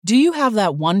Do you have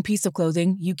that one piece of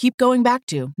clothing you keep going back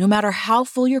to, no matter how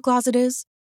full your closet is?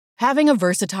 Having a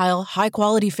versatile,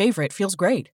 high-quality favorite feels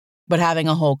great, but having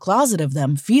a whole closet of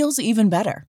them feels even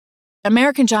better.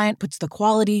 American Giant puts the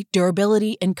quality,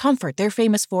 durability, and comfort they're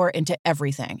famous for into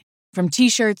everything, from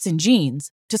t-shirts and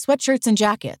jeans to sweatshirts and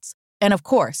jackets, and of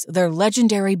course, their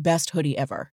legendary best hoodie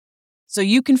ever. So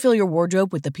you can fill your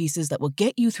wardrobe with the pieces that will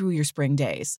get you through your spring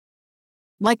days.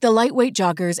 Like the lightweight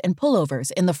joggers and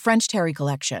pullovers in the French Terry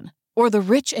collection, or the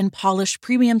rich and polished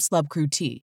premium Slub Crew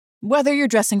tee. Whether you're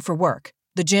dressing for work,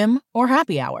 the gym, or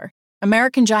happy hour,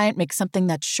 American Giant makes something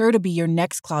that's sure to be your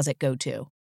next closet go-to.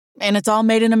 And it's all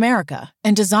made in America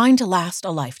and designed to last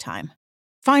a lifetime.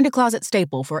 Find a closet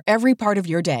staple for every part of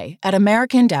your day at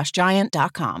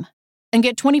american-giant.com and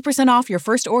get 20% off your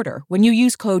first order when you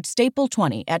use code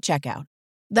STAPLE20 at checkout.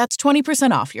 That's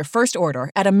 20% off your first order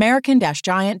at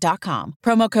american-giant.com.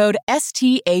 Promo code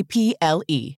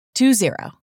STAPLE20.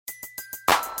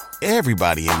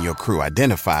 Everybody in your crew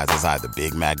identifies as either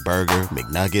Big Mac Burger,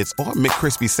 McNuggets, or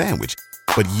McCrispy Sandwich.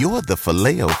 But you're the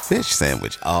Filet-O-Fish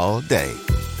Sandwich all day.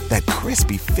 That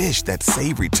crispy fish, that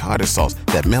savory tartar sauce,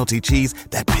 that melty cheese,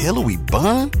 that pillowy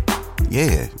bun.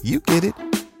 Yeah, you get it.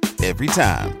 Every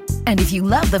time. And if you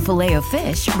love the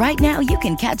Filet-O-Fish, right now you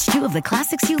can catch two of the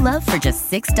classics you love for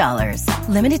just $6.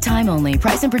 Limited time only.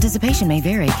 Price and participation may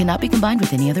vary. Cannot be combined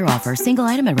with any other offer. Single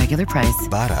item at regular price.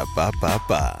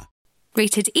 Ba-da-ba-ba-ba.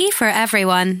 Rated E for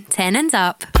everyone. 10 and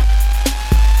up.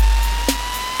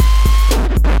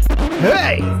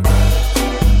 Hey!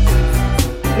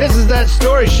 This is That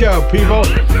Story Show, people.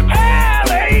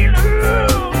 Hallelujah!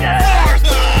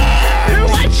 You're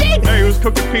watching? Hey, who's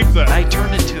cooking pizza? I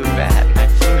turned into a bat. I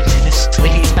flew into this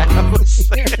lady's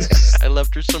house. I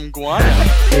left her some guano.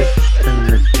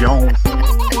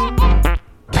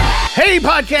 Hey,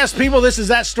 podcast people, this is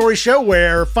That Story Show,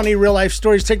 where funny real-life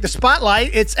stories take the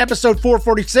spotlight. It's episode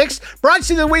 446, brought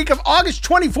to you the week of August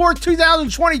 24th,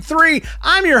 2023.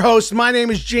 I'm your host. My name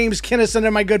is James Kinnison,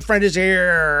 and my good friend is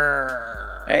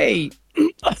here. Hey.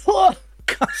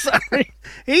 Sorry.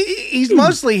 He's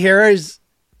mostly here. His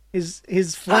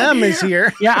phlegm is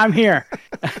here. Yeah, I'm here.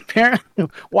 Apparently.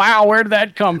 Wow, where did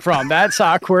that come from? That's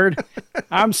awkward.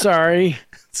 I'm sorry.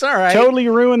 It's all right. Totally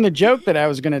ruined the joke that I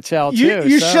was going to tell, too.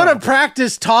 You should have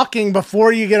practiced talking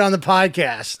before you get on the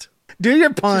podcast. Do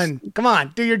your pun. Come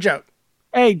on, do your joke.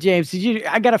 Hey, James,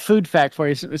 I got a food fact for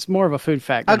you. It's more of a food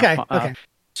fact. Okay.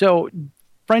 So,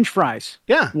 French fries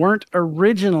weren't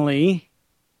originally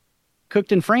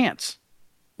cooked in France.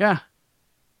 Yeah.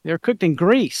 They were cooked in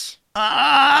Greece.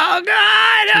 Oh,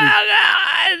 God.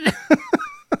 Oh, God.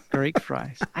 Greek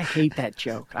fries. I hate that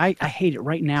joke. I hate it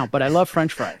right now, but I love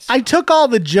French fries. I took all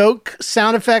the joke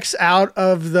sound effects out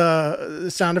of the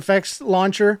sound effects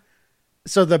launcher.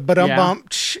 So the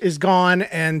ba-dum-bump is gone,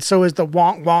 and so is the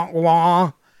wonk, wonk,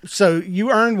 wah. So you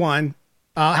earned one.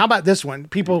 How about this one?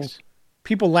 People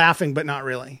laughing, but not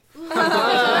really.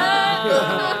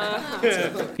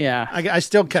 Yeah. I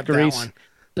still kept that one.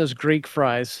 Those Greek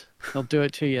fries, they'll do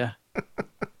it to you.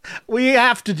 We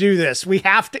have to do this. We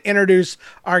have to introduce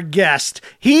our guest.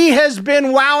 He has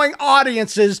been wowing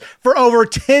audiences for over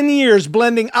 10 years,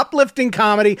 blending uplifting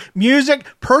comedy, music,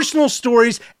 personal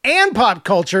stories, and pop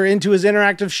culture into his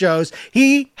interactive shows.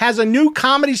 He has a new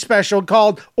comedy special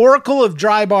called Oracle of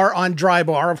Dry Bar on Dry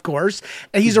Bar, of course.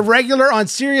 And he's a regular on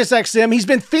SiriusXM. He's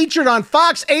been featured on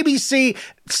Fox, ABC,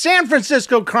 San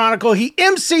Francisco Chronicle. He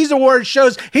MCs award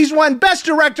shows. He's won Best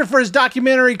Director for his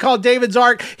documentary called David's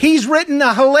Ark. He's written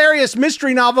a hilarious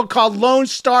mystery novel called Lone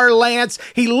Star Lance.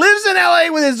 He lives in LA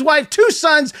with his wife, 2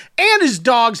 sons, and his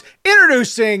dogs.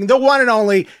 Introducing the one and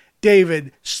only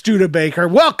David Studebaker.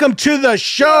 Welcome to the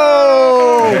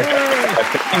show.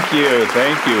 Thank you.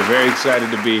 Very excited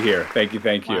to be here. Thank you.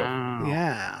 Wow.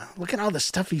 Yeah. Look at all the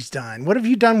stuff he's done. What have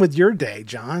you done with your day,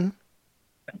 John?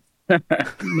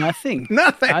 Nothing.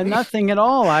 Nothing at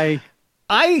all. I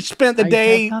spent the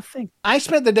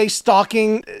day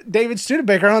stalking David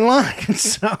Studebaker online.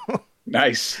 So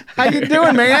nice. How you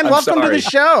doing, man? Welcome to the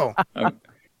show.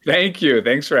 Thank you.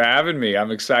 Thanks for having me.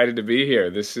 I'm excited to be here.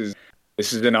 This is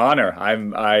an honor.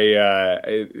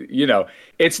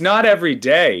 It's not every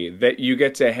day that you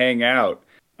get to hang out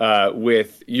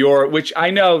with which I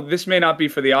know this may not be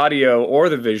for the audio or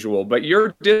the visual, but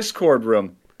your Discord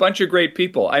room. Bunch of great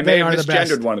people. I may have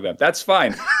misgendered one of them. That's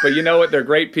fine. But you know what? They're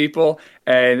great people.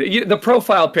 And the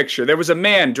profile picture, there was a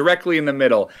man directly in the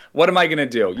middle. What am I going to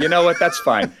do? You know what? That's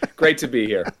fine. Great to be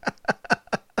here.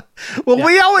 Well,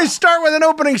 we always start with an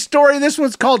opening story. This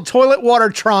one's called Toilet Water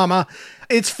Trauma.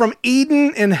 It's from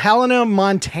Eden in Helena,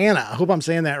 Montana. I hope I'm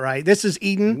saying that right. This is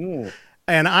Eden.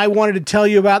 And I wanted to tell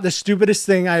you about the stupidest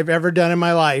thing I've ever done in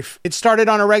my life. It started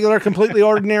on a regular, completely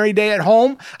ordinary day at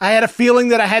home. I had a feeling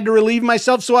that I had to relieve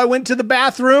myself, so I went to the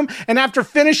bathroom, and after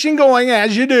finishing going,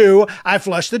 as you do, I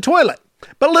flushed the toilet.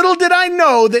 But little did I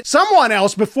know that someone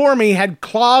else before me had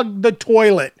clogged the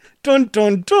toilet. Dun,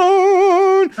 dun,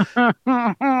 dun.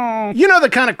 You know the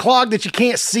kind of clog that you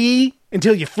can't see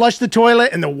until you flush the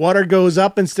toilet and the water goes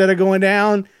up instead of going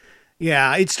down?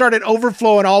 Yeah, it started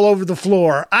overflowing all over the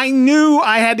floor. I knew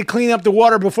I had to clean up the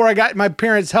water before I got my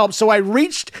parents' help, so I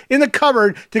reached in the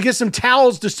cupboard to get some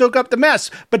towels to soak up the mess.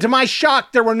 But to my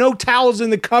shock, there were no towels in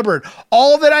the cupboard.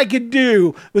 All that I could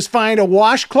do was find a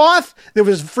washcloth, there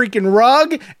was a freaking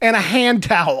rug, and a hand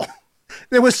towel.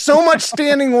 There was so much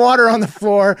standing water on the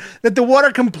floor that the water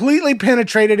completely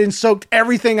penetrated and soaked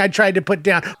everything I tried to put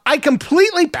down. I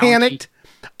completely panicked.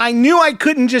 I knew I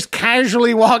couldn't just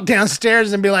casually walk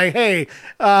downstairs and be like, hey,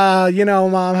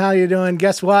 Mom, how you doing?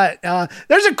 Guess what?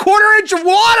 There's a 1/4 inch of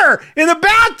water in the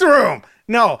bathroom.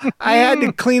 No, I had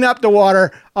to clean up the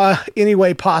water any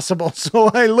way possible. So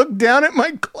I looked down at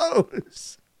my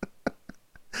clothes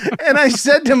and I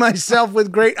said to myself,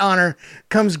 with great honor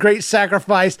comes great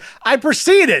sacrifice. I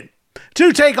proceeded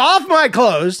to take off my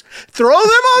clothes, throw them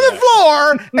on the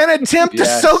floor, and attempt to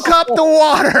soak up the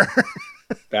water.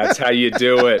 That's how you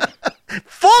do it.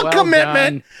 Full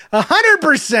commitment,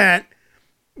 100%.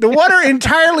 The water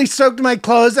entirely soaked my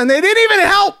clothes, and they didn't even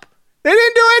help. They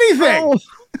didn't do anything.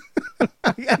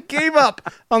 I gave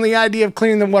up on the idea of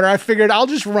cleaning the water. I figured I'll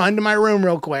just run to my room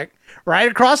real quick,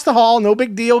 right across the hall, no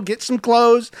big deal, get some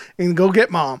clothes, and go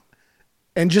get Mom.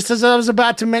 And just as I was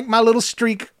about to make my little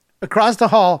streak across the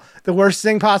hall, the worst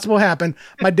thing possible happened.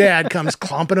 My dad comes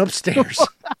clomping upstairs.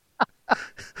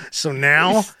 So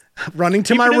now running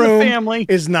to my room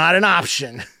is not an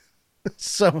option.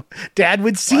 So Dad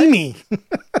would see me.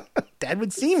 Dad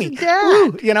would see me.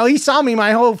 Woo, he saw me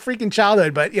my whole freaking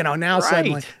childhood, but now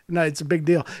suddenly, no, it's a big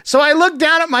deal. So I looked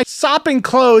down at my sopping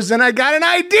clothes and I got an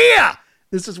idea.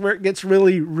 This is where it gets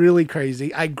really, really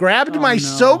crazy. I grabbed my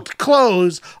soaked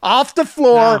clothes off the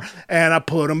floor and I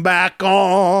put them back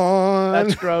on.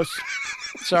 That's gross.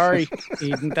 Sorry,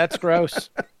 Eden. That's gross.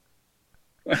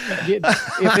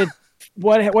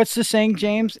 What's the saying,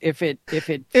 James? If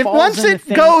once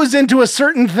it goes into a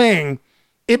certain thing,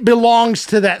 it belongs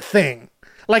to that thing.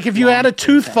 Like if you had a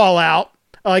tooth fall out,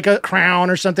 like a crown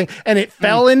or something, and it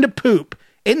fell into poop,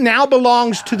 it now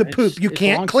belongs to the poop. You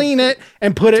can't clean it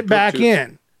and put it back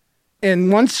in.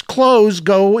 And once clothes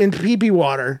go into pee-pee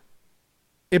water,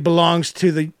 it belongs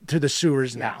to the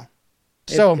sewers now.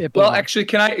 So, well, actually,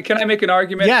 can I make an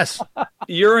argument? Yes.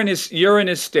 Urine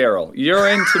is sterile.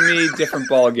 Urine to me, different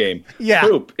ball game. Yeah.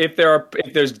 Poop. If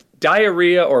there's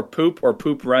diarrhea or poop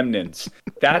remnants,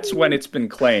 that's when it's been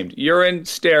claimed. Urine,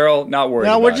 sterile, not worried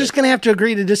about it. No, we're just going to have to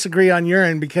agree to disagree on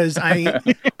urine because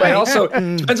But also,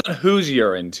 it depends on whose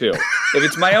urine, too. If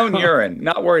it's my own urine,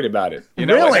 not worried about it.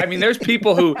 Really? There's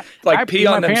people who pee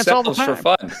on themselves for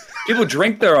fun. People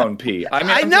drink their own pee.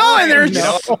 I know, and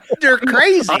they're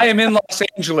crazy. I am in Los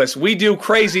Angeles. We do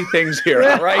crazy things here,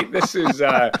 all right? This is...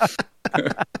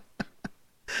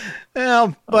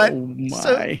 Well, but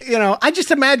I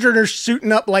just imagine her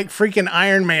suiting up like freaking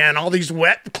Iron Man, all these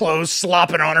wet clothes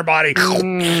slopping on her body.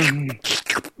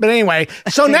 But anyway,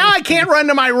 so now I can't run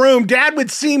to my room. Dad would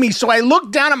see me, so I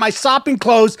looked down at my sopping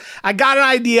clothes. I got an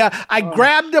idea. I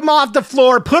grabbed them off the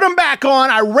floor, put them back on.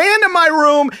 I ran to my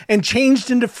room and changed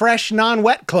into fresh,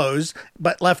 non-wet clothes,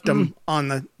 but left them on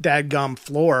the dadgum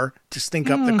floor to stink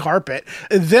up the carpet.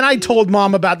 Then I told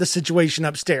Mom about the situation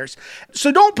upstairs.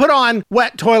 So don't put on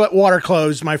wet toilet water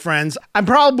clothes, my friends. I'm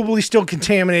probably still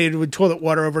contaminated with toilet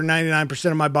water over 99%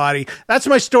 of my body. That's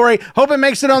my story. Hope it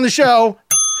makes it on the show.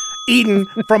 Eden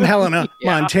from Helena,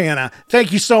 Montana.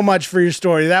 Thank you so much for your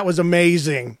story. That was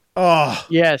amazing. Oh,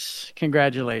 yes.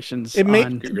 Congratulations.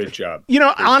 Good job.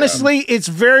 Honestly, it's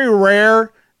very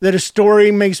rare that a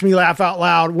story makes me laugh out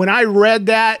loud. When I read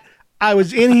that, I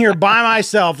was in here by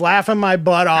myself laughing my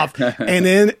butt off. And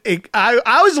then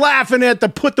I was laughing at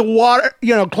put the water,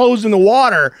 clothes in the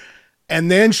water. And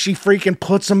then she freaking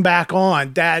puts them back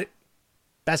on.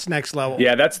 That's next level.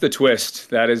 Yeah, that's the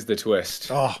twist. That is the twist.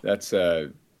 Oh, that's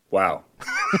wow.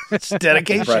 It's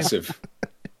dedication. Impressive.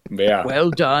 Yeah.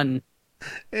 Well done.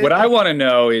 What I want to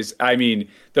know is,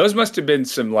 those must have been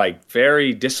some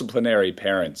very disciplinary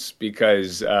parents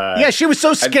because she was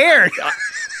so scared.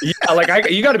 You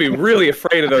got to be really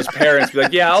afraid of those parents. Be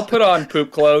like, yeah, I'll put on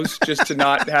poop clothes just to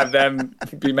not have them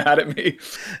be mad at me.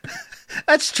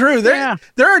 That's true. There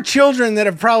are children that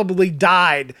have probably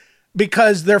died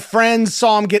because their friends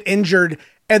saw them get injured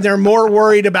and they're more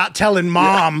worried about telling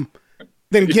Mom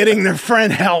than getting their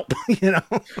friend help, you know?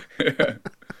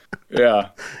 Yeah.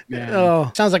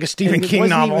 Oh, sounds like a Stephen King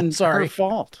novel. Even Sorry. her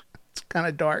fault. It's kind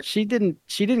of dark. She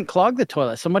didn't clog the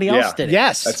toilet. Somebody else did it.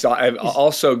 Yes. That's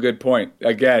also a good point.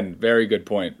 Again, very good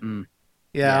point.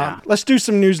 Yeah. Let's do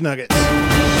some news nuggets.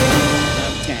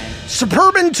 Okay.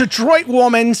 Suburban Detroit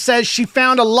woman says she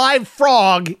found a live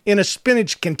frog in a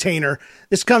spinach container.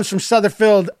 This comes from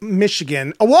Sutherfield,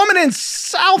 Michigan. A woman in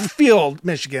Southfield,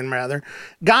 Michigan,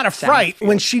 got a fright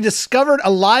when she discovered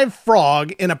a live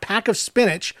frog in a pack of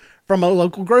spinach from a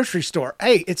local grocery store.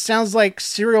 Hey, it sounds like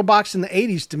cereal box in the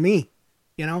 80s to me.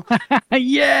 You know?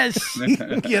 Yes.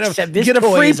 get a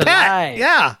free pet. Alive.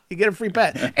 Yeah, you get a free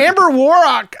pet. Amber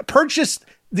Warrock purchased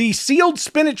the sealed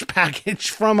spinach package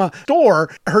from a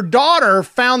store. Her daughter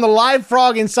found the live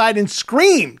frog inside and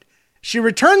screamed. She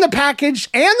returned the package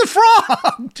and the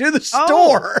frog to the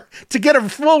store to get a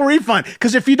full refund.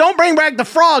 Because if you don't bring back the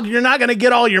frog, you're not going to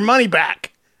get all your money back.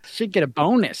 Should get a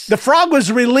bonus. The frog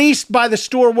was released by the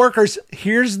store workers.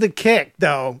 Here's the kick,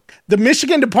 though. The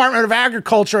Michigan Department of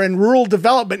Agriculture and Rural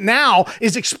Development now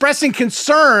is expressing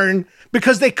concern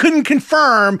because they couldn't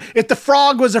confirm if the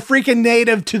frog was a freaking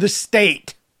native to the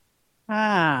state. You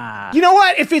know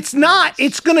what? If it's not,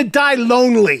 it's going to die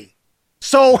lonely.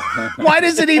 So why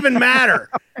does it even matter?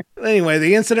 Anyway,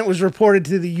 the incident was reported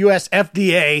to the U.S.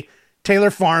 FDA.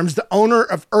 Taylor Farms, the owner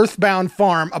of Earthbound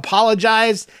Farm,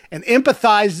 apologized and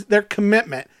empathized their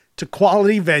commitment to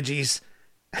quality veggies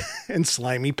and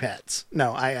slimy pets.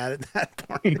 No, I added that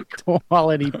part.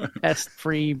 Quality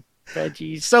pest-free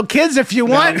veggies. So kids, if you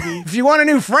want a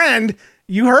new friend,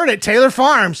 you heard it, Taylor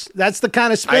Farms. That's the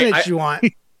kind of spinach you want.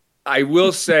 I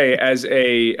will say, as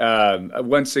a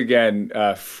once again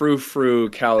frou-frou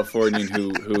Californian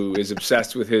who is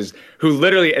obsessed with who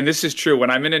literally, and this is true, when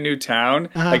I'm in a new town,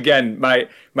 again, my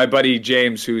buddy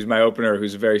James, who's my opener,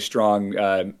 who's a very strong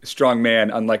man,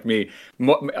 unlike me,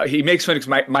 he makes fun of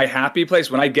my happy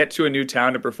place. When I get to a new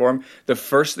town to perform, the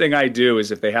first thing I do is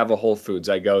if they have a Whole Foods,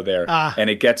 I go there, and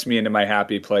it gets me into my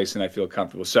happy place, and I feel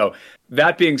comfortable. So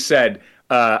that being said,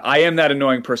 I am that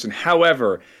annoying person.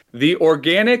 However, the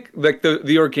organic, like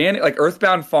the organic, like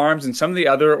Earthbound Farms and some of the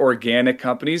other organic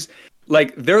companies,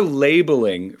 like their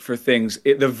labeling for things,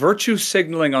 the virtue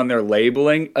signaling on their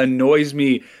labeling annoys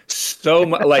me so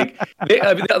much. Like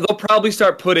they'll probably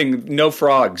start putting no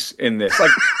frogs in this.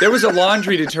 Like there was a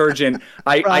laundry detergent.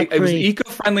 It was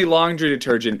eco-friendly laundry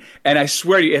detergent, and I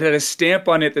swear to you, it had a stamp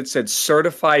on it that said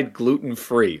certified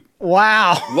gluten-free.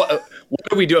 Wow. What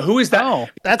do we do? Who is that? Oh,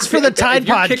 that's for the Tide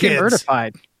Pod kids.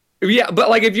 Certified. Yeah, but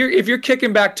like if you're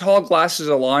kicking back tall glasses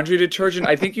of laundry detergent,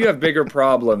 I think you have bigger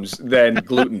problems than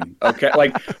gluten. Okay,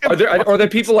 like are there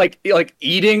people like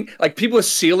eating, like people with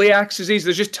celiac disease?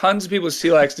 There's just tons of people with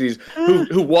celiac disease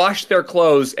who wash their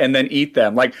clothes and then eat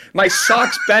them. Like my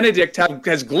socks Benedict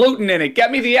has gluten in it.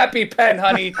 Get me the EpiPen,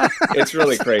 honey. It's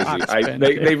really crazy.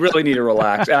 They really need to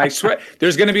relax. And I swear,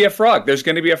 there's going to be a frog. There's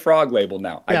going to be a frog label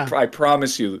now. Yeah. I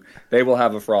promise you, they will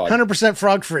have a frog. 100%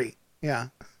 frog free. Yeah.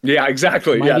 Yeah,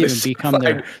 exactly. Might even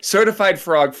become certified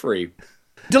frog free.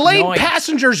 Delayed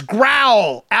passengers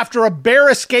growl after a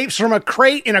bear escapes from a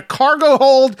crate in a cargo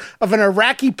hold of an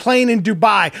Iraqi plane in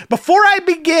Dubai. Before I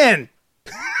begin,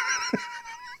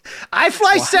 I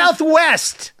fly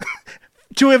Southwest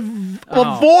to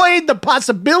avoid the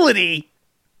possibility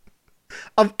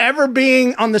of ever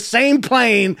being on the same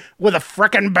plane with a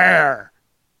frickin' bear.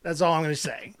 That's all I'm going to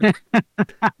say.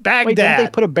 Baghdad. Wait, didn't they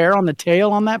put a bear on the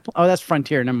tail on that? Oh, that's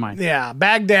Frontier. Never mind. Yeah,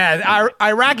 Baghdad.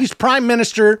 Iraqi's prime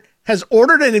minister has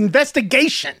ordered an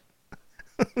investigation.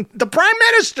 The prime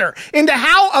minister into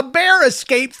how a bear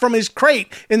escaped from his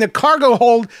crate in the cargo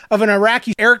hold of an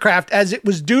Iraqi aircraft as it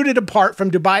was due to depart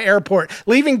from Dubai airport,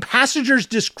 leaving passengers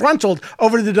disgruntled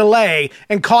over the delay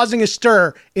and causing a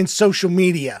stir in social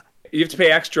media. You have to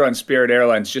pay extra on Spirit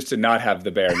Airlines just to not have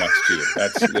the bear next to you.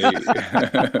 That's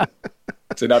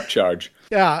it's an upcharge.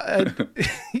 Yeah,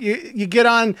 you get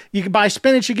on. You can buy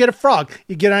spinach, you get a frog.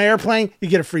 You get on an airplane, you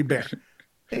get a free bear.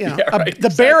 You know,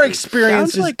 the bear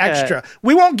experience is extra.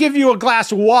 We won't give you a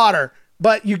glass of water,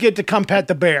 but you get to come pet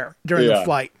the bear during the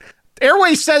flight.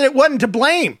 Airways said it wasn't to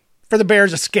blame for the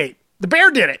bear's escape. The bear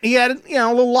did it. He had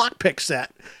a little lockpick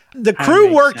set. The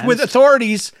crew worked with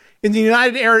authorities in the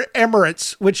United Arab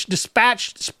Emirates, which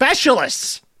dispatched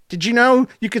specialists Did you know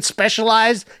you could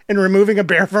specialize in removing a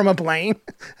bear from a plane?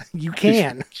 You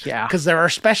can. Yeah. Because there are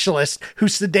specialists who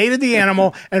sedated the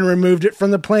animal and removed it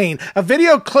from the plane. A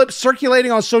video clip circulating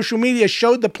on social media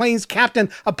showed the plane's captain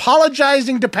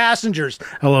apologizing to passengers.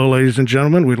 Hello, ladies and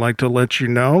gentlemen. We'd like to let you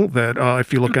know that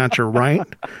if you look out your right,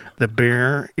 the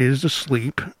bear is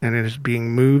asleep and it is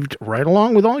being moved right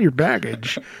along with all your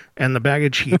baggage. And the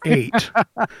baggage he ate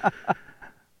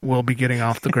will be getting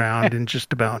off the ground in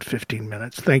just about 15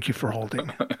 minutes. Thank you for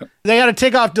holding. They had a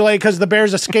takeoff delay because the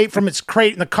bear's escaped from its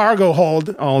crate in the cargo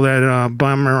hold. All that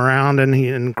bumming around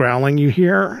and growling you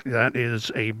hear, that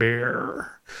is a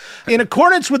bear. In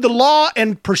accordance with the law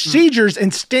and procedures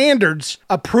and standards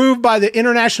approved by the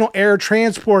International Air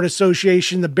Transport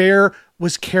Association, the bear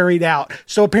was carried out.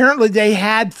 So apparently they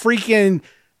had freaking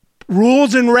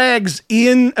rules and regs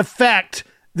in effect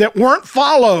that weren't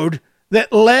followed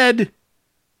that led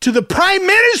to the prime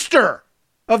minister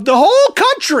of the whole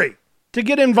country to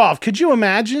get involved. Could you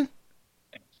imagine?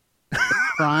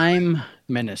 Prime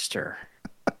minister.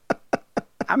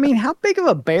 I mean, how big of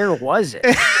a bear was it?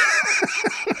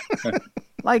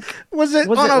 Like, was it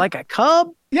like a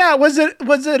cub? Yeah, was it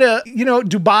a,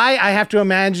 Dubai? I have to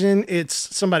imagine it's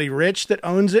somebody rich that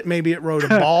owns it. Maybe it rode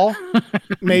a ball.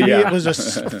 Maybe it was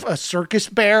a circus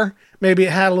bear. Maybe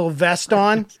it had a little vest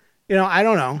on. I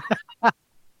don't know.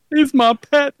 He's my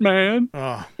pet, man.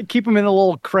 Oh. They keep him in a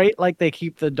little crate like they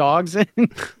keep the dogs in.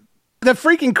 The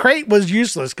freaking crate was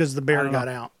useless because the bear got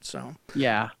out. So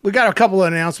yeah, we got a couple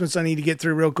of announcements I need to get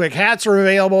through real quick. Hats are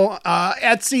available.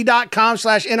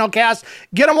 Etsy.com/NLCast.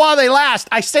 Get them while they last.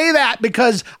 I say that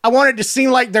because I want it to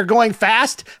seem like they're going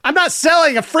fast. I'm not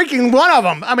selling a freaking one of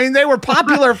them. I mean, they were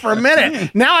popular for a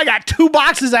minute. Now I got 2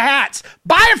 boxes of hats.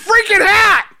 Buy a freaking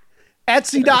hat.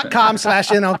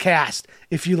 Etsy.com/NLCast.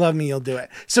 If you love me, you'll do it.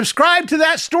 Subscribe to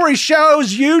That Story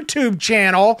Show's YouTube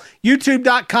channel,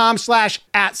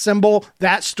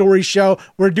 youtube.com/@That Story Show.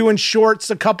 We're doing shorts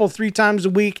 3 times a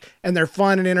week, and they're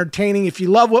fun and entertaining. If you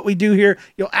love what we do here,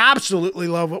 you'll absolutely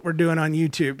love what we're doing on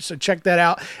YouTube. So check that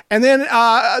out. And then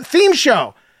theme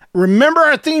show. Remember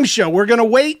our theme show. We're going to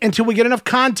wait until we get enough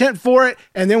content for it,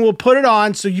 and then we'll put it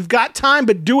on. So you've got time,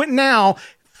 but do it now.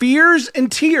 Fears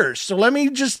and tears. So let me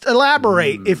just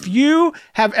elaborate. If you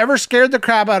have ever scared the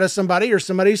crap out of somebody or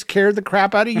somebody scared the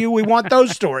crap out of you, we want those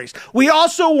stories. We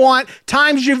also want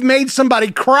times you've made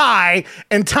somebody cry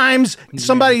and times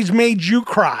somebody's made you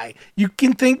cry. You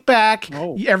can think back.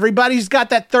 Everybody's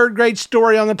got that 3rd grade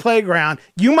story on the playground.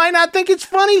 You might not think it's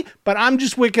funny, but I'm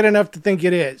just wicked enough to think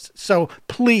it is. So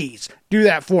please do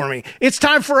that for me. It's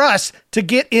time for us to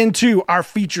get into our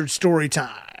featured story time.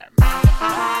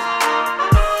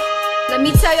 Let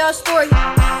me tell y'all a story.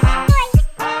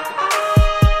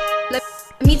 Let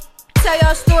me tell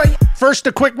y'all a story. First,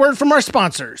 a quick word from our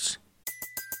sponsors.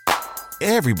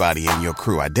 Everybody in your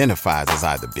crew identifies as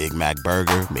either Big Mac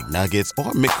Burger, McNuggets,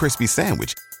 or McCrispy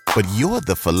Sandwich. But you're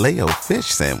the Filet-O-Fish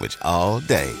Sandwich all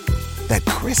day. That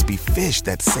crispy fish,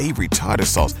 that savory tartar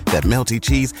sauce, that melty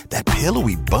cheese, that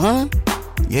pillowy bun.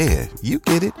 Yeah, you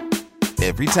get it.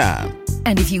 Every time.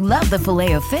 And if you love the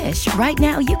Filet-O-Fish, right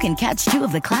now you can catch 2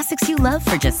 of the classics you love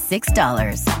for just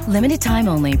 $6. Limited time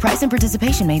only. Price and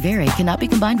participation may vary. Cannot be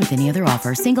combined with any other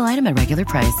offer. Single item at regular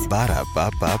price.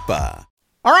 Ba-da-ba-ba-ba.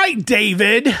 All right,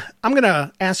 David. I'm going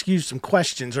to ask you some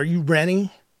questions. Are you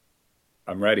ready?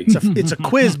 I'm ready. It's a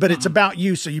quiz, but it's about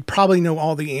you, so you probably know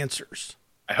all the answers.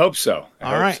 I hope so.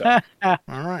 All right. All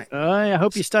right. I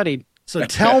hope you studied. So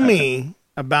tell me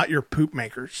about your poop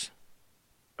makers.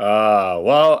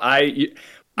 Well, I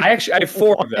actually have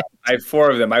 4 of them.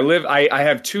 I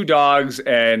have 2 dogs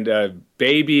and a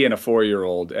baby and a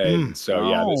 4-year-old. And there's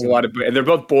a lot of, and they're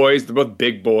both boys. They're both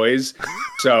big boys.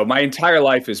 So my entire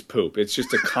life is poop. It's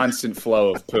just a constant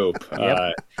flow of poop.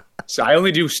 So I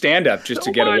only do stand up just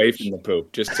to get away from the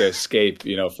poop, just to escape,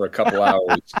 for a couple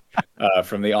hours,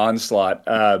 from the onslaught.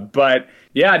 But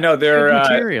yeah, no, they're,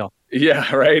 material.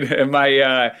 Yeah. Right. And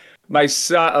my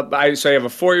son, so I have a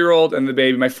 4-year-old and the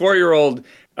baby. My 4-year-old,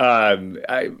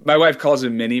 my wife calls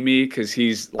him Mini-Me because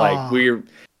he's like, we're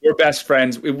best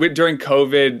friends. During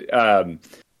COVID,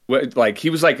 he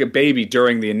was like a baby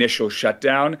during the initial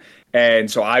shutdown.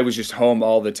 And so I was just home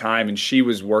all the time and she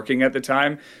was working at the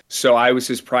time. So I was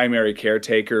his primary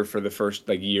caretaker for the first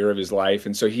year of his life.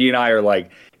 And so he and I are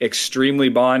extremely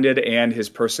bonded and his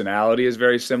personality is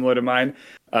very similar to mine.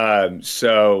 He's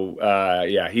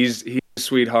a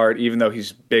sweetheart, even though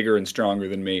he's bigger and stronger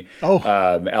than me,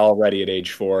 already at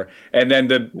age 4. And then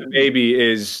the baby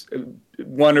is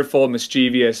wonderful,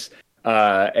 mischievous,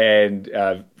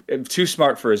 and too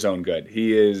smart for his own good.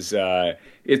 He is,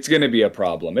 it's going to be a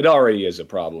problem. It already is a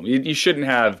problem. You shouldn't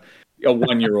have, a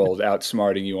 1-year-old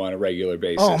outsmarting you on a regular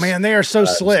basis. Oh man, they are so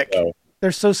slick.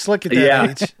 They're so slick at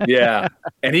that age. Yeah.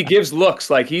 And he gives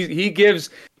looks like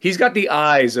he's got the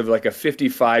eyes of like a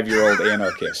 55-year-old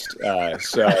anarchist.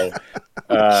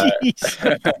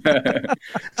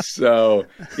 So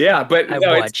yeah, but I'm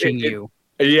watching you.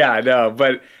 Yeah, no,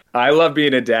 but I love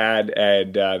being a dad,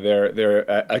 and they're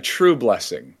a true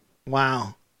blessing.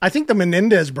 Wow. I think the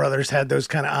Menendez brothers had those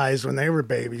kind of eyes when they were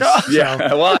babies.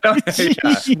 Yeah, well,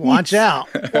 watch out.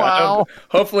 Wow.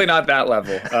 Hopefully not that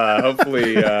level.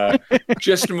 Hopefully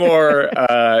just more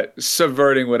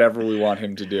subverting whatever we want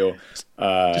him to do.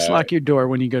 Just lock your door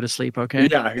when you go to sleep, okay?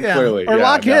 Yeah, clearly. Or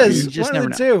lock his. You just one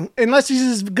never of the two. Unless he's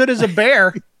as good as a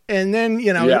bear, and then,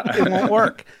 it won't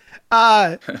work.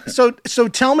 So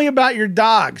tell me about your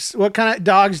dogs. What kind of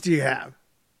dogs do you have?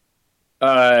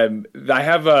 I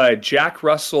have a Jack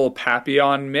Russell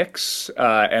Papillon mix,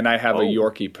 and I have a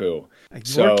Yorkie Poo.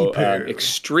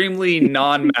 Extremely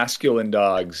non-masculine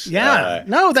dogs. Yeah,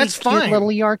 no, that's fine. Little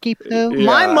Yorkie Poo. Yeah.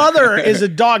 My mother is a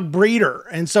dog breeder,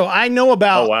 and so I know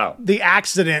about the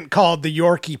accident called the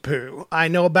Yorkie Poo. I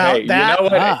know about that. You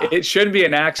know what? It shouldn't be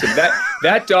an accident.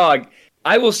 That dog,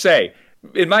 I will say,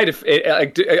 even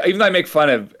though I make fun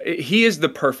of, he is the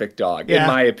perfect dog in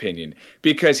my opinion,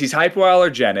 because he's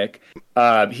hypoallergenic.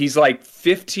 He's like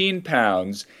 15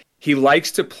 pounds. He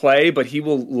likes to play, but he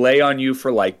will lay on you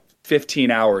for like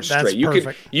 15 hours straight.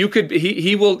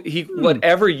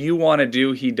 Whatever you want to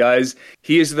do, he does.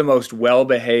 He is the most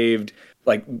well-behaved,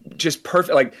 like just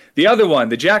perfect. Like the other one,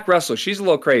 the Jack Russell, she's a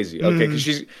little crazy. Okay.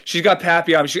 Cause she's got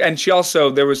Papillon. And she also,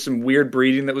 there was some weird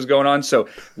breeding that was going on. So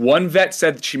one vet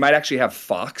said that she might actually have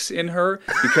fox in her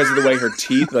because of the way her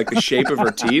teeth, like the shape of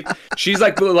her teeth. She's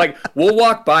like we'll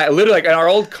walk by, literally like in our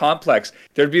old complex,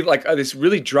 there'd be like this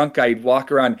really drunk guy. He'd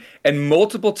walk around, and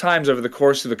multiple times over the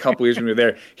course of the couple years when we were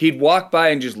there, he'd walk by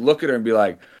and just look at her and be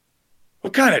like,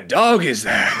 "What kind of dog is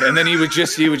that?" And then he would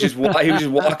just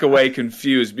walk away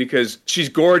confused, because she's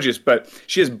gorgeous, but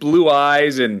she has blue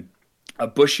eyes and a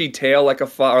bushy tail like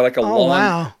a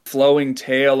long flowing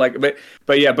tail,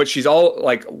 but she's all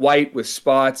like white with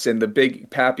spots and the big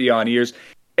papillon ears,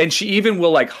 and she even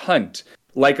will like hunt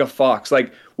like a fox.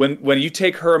 Like when you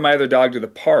take her and my other dog to the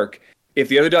park, if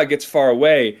the other dog gets far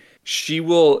away, she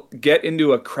will get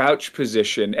into a crouch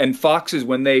position, and foxes,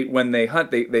 when they hunt,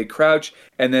 they crouch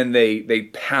and then they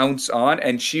pounce on,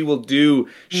 and she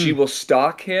will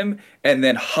stalk him and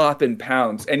then hop and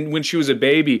pounce. And when she was a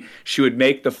baby, she would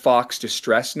make the fox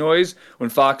distress noise when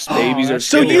fox babies are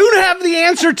so sitting. You have the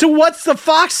answer to what's the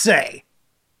fox say?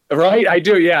 Right? I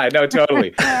do. Yeah, no,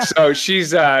 totally. So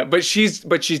she's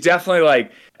definitely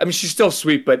like, I mean, she's still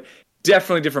sweet, but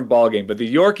definitely different ball game. But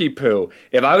the Yorkie Poo,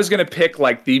 if I was going to pick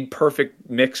like the perfect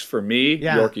mix for me,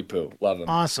 Yorkie Poo, love him.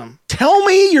 Awesome. Tell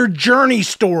me your journey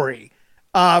story,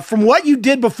 from what you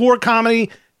did before comedy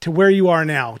to where you are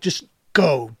now. Just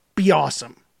go, be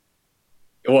awesome.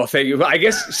 Well, thank you. I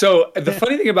guess so. The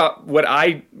funny thing about what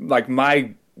I like,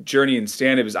 my journey in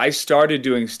stand-up, is I started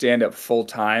doing stand-up full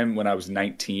time when I was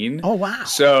 19. Oh wow!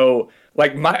 So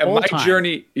like my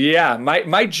journey,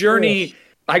 my journey.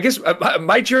 I guess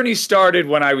my journey started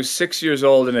when I was 6 years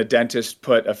old and a dentist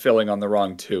put a filling on the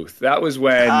wrong tooth. That was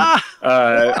when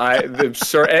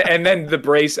and then the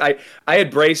brace. I had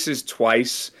braces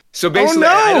twice. So basically,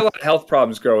 I had a lot of health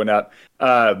problems growing up.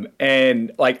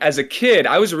 And like as a kid,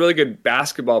 I was a really good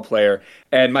basketball player.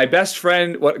 And my best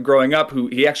friend growing up,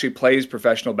 he actually plays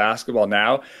professional basketball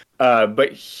now.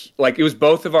 But it was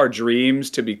both of our dreams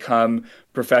to become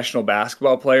professional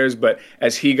basketball players. But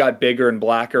as he got bigger and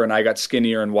blacker and I got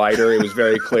skinnier and whiter, it was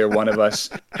very clear one of us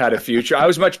had a future. I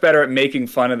was much better at making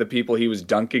fun of the people he was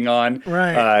dunking on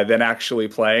than actually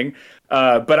playing.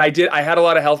 But I had a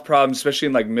lot of health problems, especially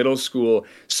in like middle school.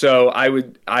 So I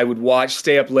would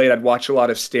stay up late. I'd watch a lot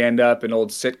of stand up and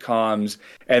old sitcoms.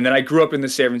 And then I grew up in the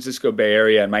San Francisco Bay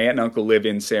Area, and my aunt and uncle live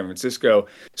in San Francisco.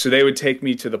 So they would take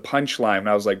me to the Punchline when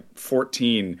I was like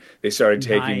 14. They started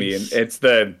taking me,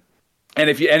 and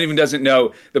if anyone doesn't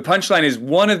know, the Punchline is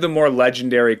one of the more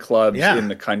legendary clubs in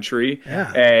the country.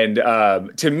 Yeah. And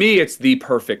to me, it's the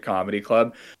perfect comedy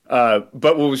club. But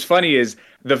what was funny is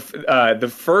the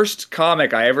first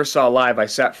comic I ever saw live, I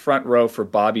sat front row for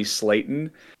Bobby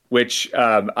Slayton, which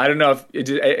I don't know if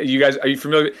you guys, are you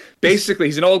familiar? Basically,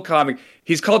 he's an old comic.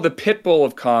 He's called the Pitbull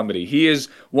of comedy. He is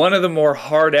one of the more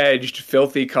hard-edged,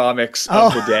 filthy comics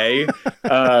of the day.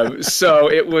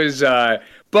 So it was,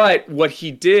 but what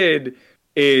he did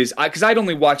is, because I'd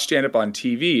only watched stand-up on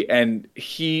TV, and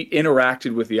he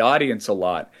interacted with the audience a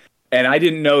lot. And I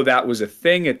didn't know that was a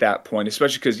thing at that point,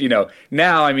 especially because,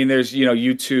 now, I mean, there's,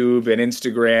 YouTube and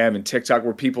Instagram and TikTok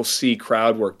where people see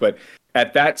crowd work. But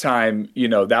at that time,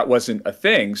 that wasn't a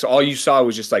thing. So all you saw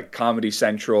was just like Comedy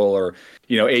Central or,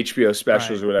 HBO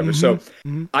specials or whatever. So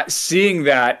seeing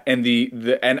that and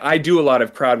and I do a lot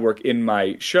of crowd work in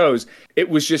my shows. It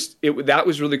was that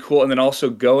was really cool. And then also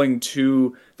going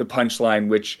to the Punchline,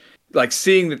 which like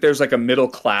seeing that there's like a middle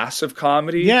class of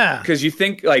comedy. Yeah. Because you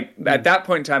think like at that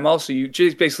point in time also, you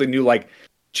just basically knew like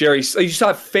you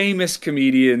saw famous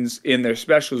comedians in their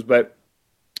specials, but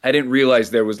I didn't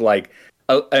realize there was like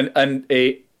a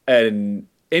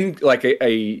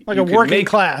working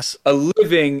class, a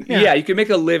living. Yeah, you can make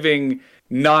a living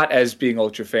not as being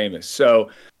ultra famous. So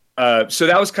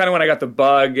that was kind of when I got the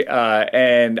bug,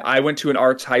 and I went to an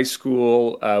arts high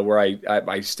school where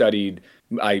I studied.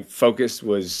 My focus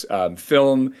was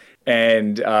film,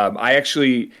 and I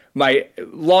actually, my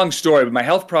long story, but my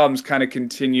health problems kind of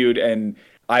continued, and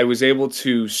I was able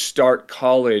to start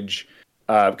college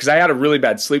because I had a really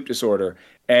bad sleep disorder.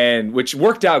 And which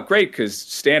worked out great because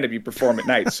stand-up you perform at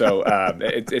night, so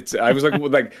I was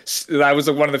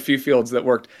one of the few fields that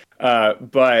worked.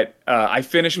 But I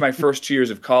finished my first 2 years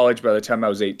of college by the time I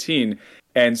was 18,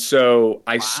 and so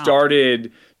I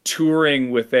started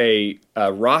touring with a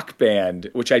rock band,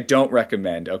 which I don't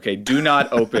recommend. Okay, do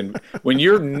not open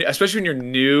especially when you're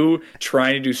new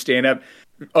trying to do stand-up.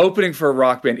 Opening for a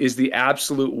rock band is the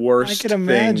absolute worst. I can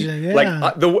imagine. Thing.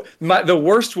 Yeah. Like the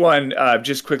worst one,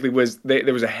 just quickly, was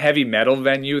there was a heavy metal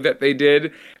venue that they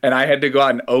did, and I had to go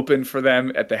out and open for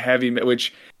them at the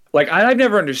which, like, I've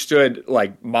never understood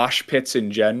like mosh pits in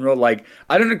general. Like,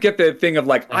 I don't get the thing of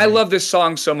like, I love this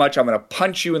song so much, I'm gonna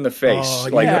punch you in the face. Oh,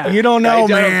 like, yeah. You don't know,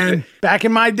 man. Back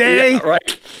in my day, yeah,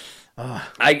 right.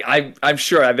 I'm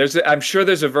sure there's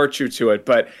a virtue to it,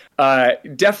 but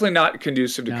definitely not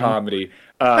conducive to comedy.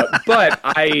 But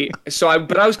I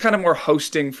was kind of more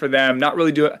hosting for them, not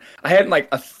really doing. I hadn't like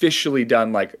officially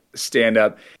done like stand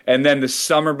up, and then the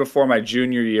summer before my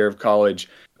junior year of college,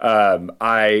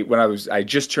 I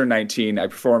just turned 19, I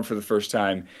performed for the first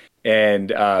time, and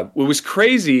what was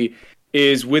crazy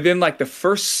is within like the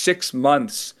first 6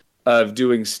 months of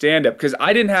doing stand up, because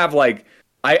I didn't have like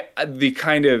the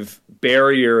kind of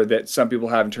barrier that some people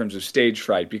have in terms of stage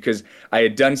fright, because I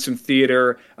had done some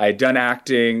theater, I had done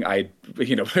acting, I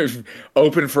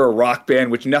opened for a rock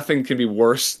band, which nothing can be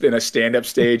worse than a stand-up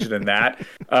stage than that.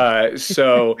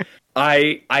 So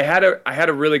I had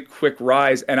a really quick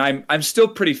rise, and I'm still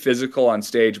pretty physical on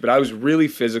stage, but I was really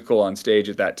physical on stage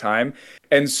at that time,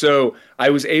 and so I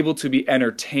was able to be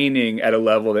entertaining at a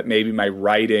level that maybe my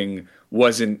writing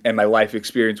wasn't, and my life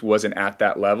experience wasn't at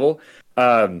that level.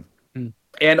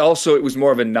 And also it was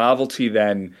more of a novelty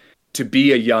then to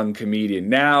be a young comedian.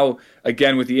 Now,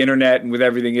 again, with the internet and with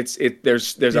everything,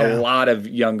 there's a lot of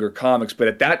younger comics, but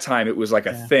at that time it was like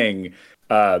a thing.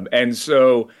 And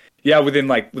so,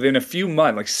 within a few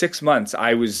months, like 6 months,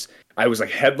 I was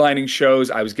like headlining shows.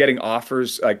 I was getting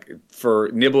offers like for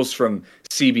nibbles from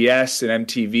CBS and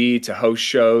MTV to host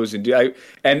shows. And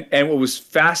what was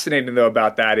fascinating though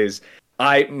about that is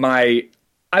I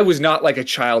was not like a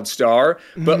child star,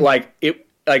 but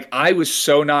I was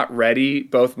so not ready.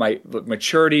 Both my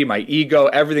maturity, my ego,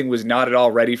 everything was not at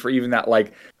all ready for even that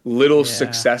like little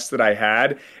success that I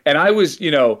had. And I was,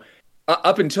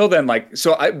 up until then,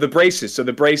 the braces.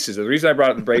 The reason I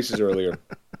brought up the braces earlier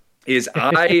is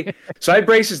I had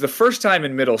braces the first time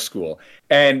in middle school,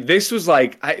 and this was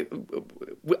like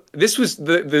this was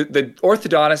the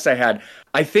orthodontist I had.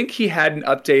 I think he hadn't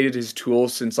updated his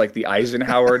tools since like the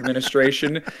Eisenhower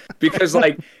administration, because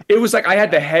like it was like I had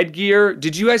the headgear.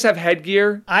 Did you guys have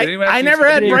headgear? I never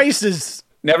had braces.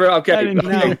 Never. Okay. I didn't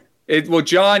know. Well,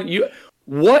 John,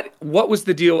 what was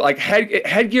the deal? Like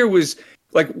headgear was.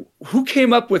 Like, who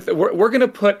came up with? We're going to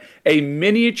put a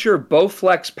miniature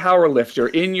Bowflex powerlifter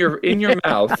in your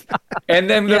mouth, and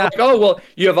then they're like, "Oh, well,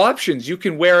 you have options. You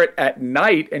can wear it at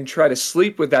night and try to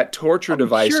sleep with that torture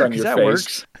device on your face.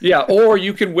 Works. Yeah, or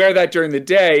you can wear that during the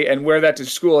day and wear that to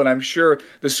school, and I'm sure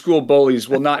the school bullies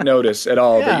will not notice at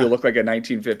all that you look like a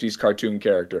 1950s cartoon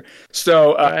character."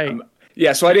 So.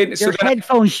 Yeah, so I didn't. Your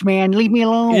headphones, man. Leave me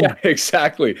alone. Yeah,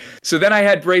 exactly. So then I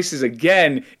had braces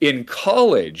again in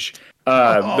college.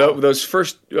 Those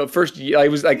first I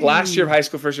was like last year of high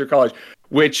school, first year of college,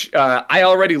 which I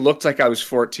already looked like I was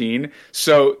 14.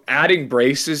 So adding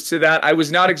braces to that, I was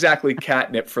not exactly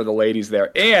catnip for the ladies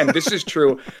there. And this is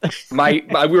true. We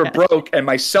were broke, and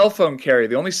my cell phone carrier,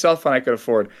 the only cell phone I could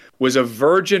afford, was a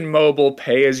Virgin Mobile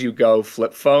pay-as-you-go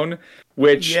flip phone,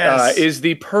 which is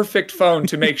the perfect phone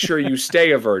to make sure you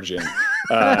stay a virgin.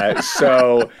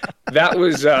 So that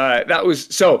was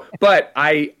so. But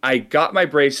I got my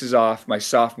braces off my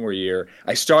sophomore year.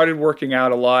 I started working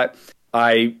out a lot.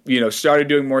 I, started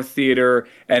doing more theater,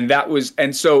 and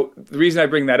so the reason I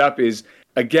bring that up is,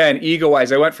 again,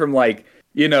 ego-wise, I went from like,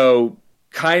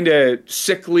 kind of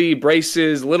sickly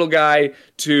braces, little guy,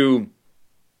 to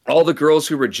all the girls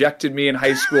who rejected me in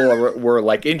high school were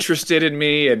like interested in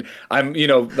me, and I'm,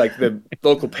 like the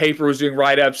local paper was doing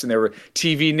write-ups, and there were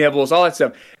TV nibbles, all that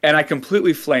stuff, and I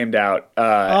completely flamed out,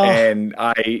 and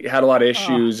I had a lot of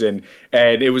issues, and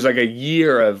it was like a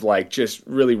year of like just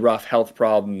really rough health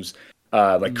problems,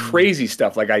 like crazy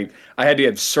stuff. Like I had to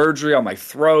have surgery on my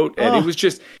throat, and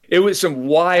it was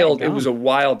a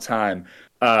wild time.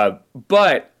 So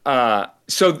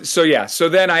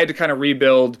then I had to kind of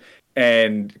rebuild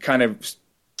and kind of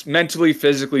mentally,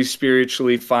 physically,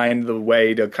 spiritually find the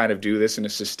way to kind of do this in a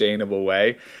sustainable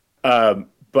way.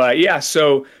 But yeah,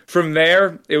 so from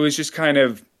there, it was just kind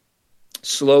of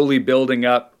slowly building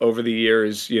up over the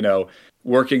years,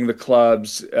 working the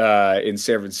clubs in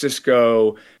San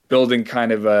Francisco, building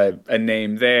kind of a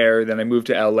name there. Then I moved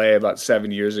to LA about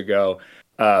 7 years ago.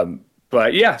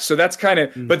 But yeah, so that's kind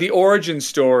of, but the origin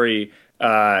story,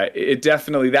 it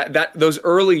definitely, that those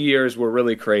early years were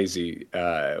really crazy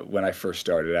when I first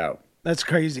started out. That's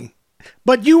crazy.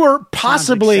 But you were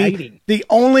possibly the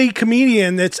only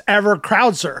comedian that's ever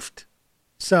crowd surfed.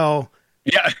 So,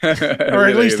 yeah, or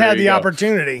at least had the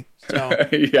opportunity. So.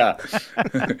 Yeah.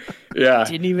 Yeah.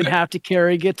 Didn't even have to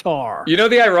carry guitar.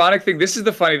 The ironic thing, this is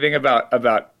the funny thing about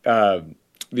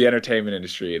the entertainment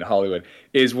industry in Hollywood,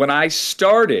 is when I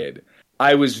started,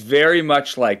 I was very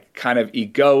much like kind of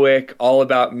egoic, all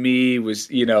about me,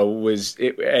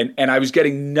 and I was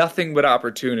getting nothing but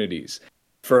opportunities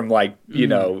from like,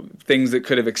 things that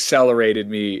could have accelerated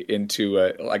me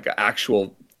into like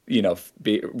actual,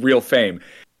 real fame.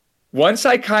 Once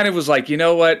I kind of was like, you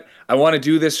know what, I want to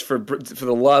do this for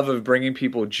the love of bringing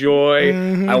people joy.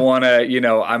 I want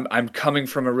to, I'm coming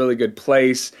from a really good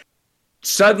place.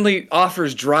 Suddenly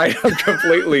offers dried up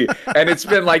completely. And it's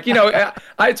been like,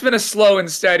 it's been a slow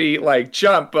and steady like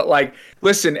jump, but like,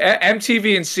 listen,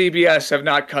 MTV and CBS have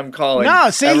not come calling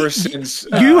ever since.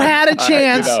 You had a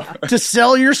chance to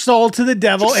sell your soul to the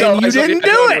devil and you didn't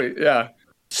do it. Yeah.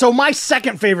 So my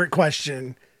second favorite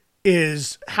question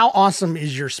is, how awesome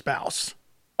is your spouse?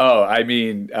 Oh,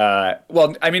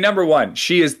 number one,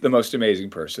 she is the most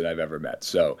amazing person I've ever met.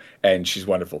 So, and she's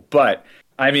wonderful, but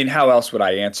how else would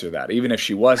I answer that? Even if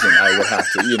she wasn't, I would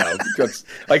have to,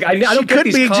 like, I don't get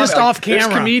these just off camera.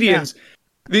 There's comedians,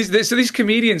 these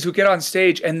comedians who get on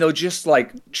stage and they'll just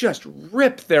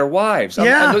rip their wives.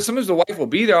 Sometimes the wife will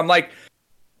be there. I'm like,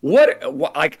 what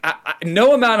like,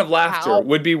 no amount of laughter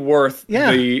would be worth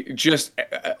the just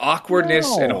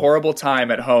awkwardness and horrible time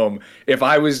at home if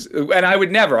I was, and I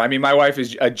would never. My wife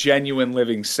is a genuine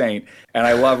living saint and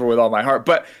I love her with all my heart.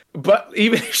 But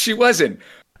even if she wasn't,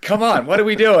 come on, what are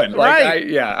we doing? Like,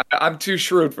 I'm too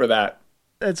shrewd for that.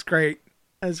 That's great.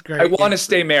 That's great. I want to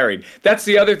stay married. That's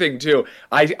the other thing too.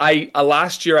 I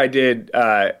last year I did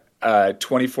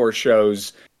 24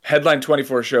 shows, headline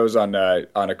 24 shows on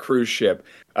a cruise ship.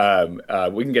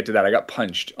 We can get to that. I got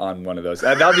punched on one of those.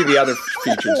 That'll be the other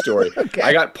featured story. Okay.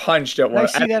 I got punched at one. I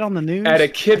see that on the news at a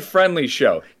kid-friendly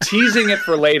show. Teasing it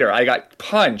for later. I got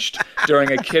punched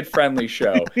during a kid-friendly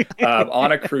show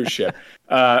on a cruise ship.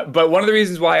 But one of the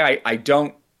reasons why I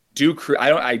don't do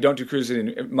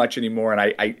cruises much anymore, and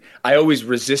I always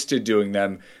resisted doing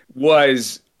them,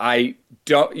 was I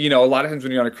don't, a lot of times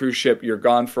when you're on a cruise ship, you're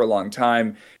gone for a long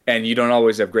time and you don't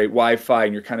always have great Wi-Fi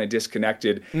and you're kind of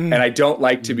disconnected. And I don't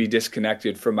like to be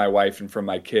disconnected from my wife and from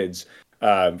my kids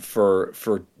for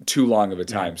too long of a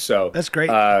time. So that's great.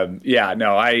 And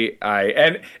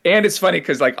it's funny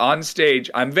because like on stage,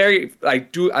 I'm very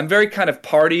kind of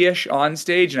party-ish on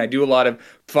stage, and I do a lot of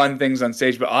fun things on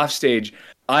stage, but off stage,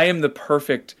 I am the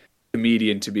perfect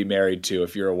comedian to be married to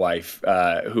if you're a wife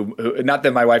who not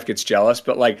that my wife gets jealous,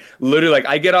 but like literally, like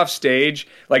I get off stage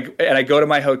and I go to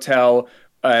my hotel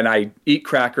and I eat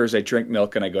crackers, I drink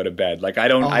milk, and I go to bed. Like I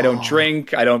don't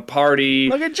drink, I don't party.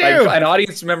 Look at you. And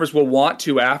audience members will want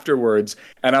to afterwards,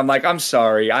 and I'm like, I'm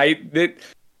sorry,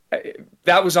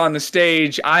 that was on the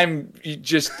stage. I'm going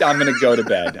to go to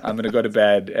bed. I'm going to go to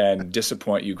bed and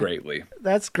disappoint you greatly.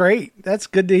 That's great. That's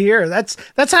good to hear. That's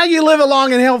how you live a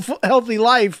long and healthy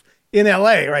life in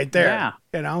LA right there.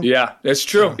 Yeah. Yeah, it's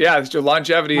true. So, yeah, it's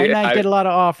longevity. I might get a lot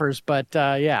of offers, but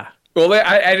yeah. Well,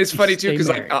 and it's funny too because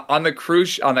like on that cruise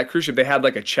ship they had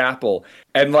like a chapel,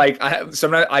 and like I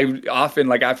often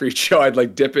like after each show I'd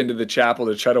like dip into the chapel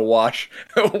to try to wash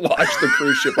the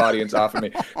cruise ship audience off of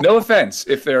me. No offense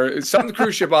if there are some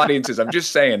cruise ship audiences, I'm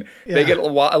just saying they get a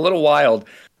little wild.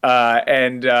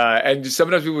 And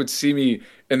sometimes people would see me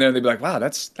and then they'd be like, wow,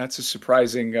 that's a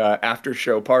surprising after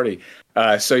show party.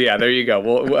 So yeah, there you go.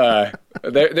 Well,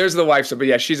 there's the wife. But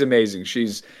yeah, she's amazing.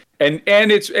 And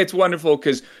it's wonderful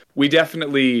because we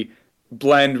definitely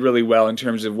blend really well in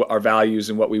terms of our values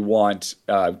and what we want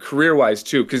career-wise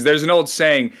too. Because there's an old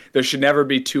saying, there should never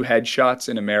be two headshots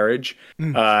in a marriage.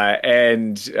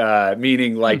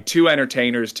 Meaning like two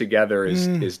entertainers together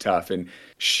is tough. And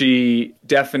she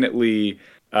definitely,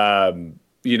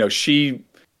 she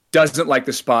doesn't like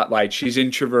the spotlight. She's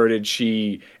introverted.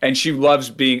 She loves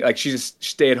being like, she's a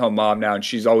stay-at-home mom now, and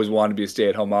she's always wanted to be a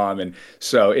stay-at-home mom. And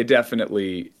so it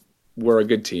definitely, we're a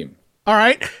good team. All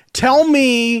right. Tell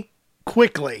me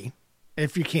quickly,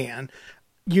 if you can,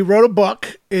 you wrote a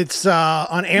book. It's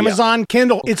on Amazon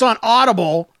Kindle. It's on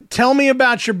Audible. Tell me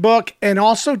about your book, and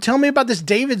also tell me about this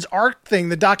David's Ark thing,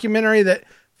 the documentary that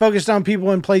focused on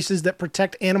people in places that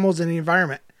protect animals and the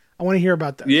environment. I want to hear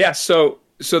about that. Yeah. So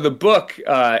the book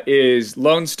is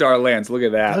Lone Star Lands. Look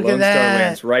at that. Lone Star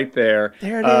Lands right there.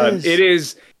 There it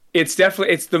is. It's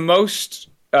definitely, it's the most,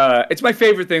 it's my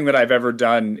favorite thing that I've ever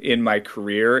done in my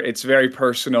career. It's very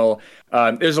personal.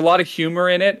 There's a lot of humor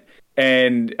in it.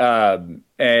 But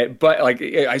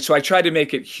I tried to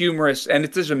make it humorous, and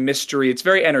there's a mystery. It's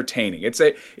very entertaining. It's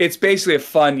basically a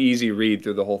fun, easy read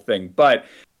through the whole thing. But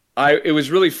it was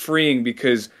really freeing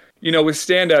because, with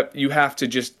stand-up, you have to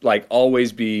just like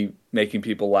always be making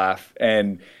people laugh.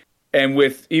 And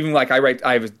with even like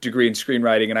I have a degree in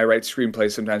screenwriting and I write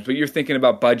screenplays sometimes, but you're thinking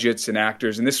about budgets and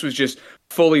actors, and this was just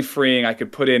fully freeing. I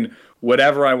could put in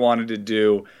whatever I wanted to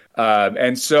do.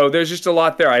 And so there's just a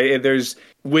lot there. There's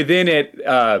within it,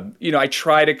 I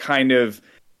try to kind of,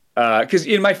 because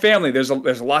in my family, there's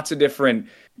lots of different,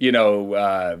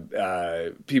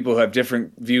 people who have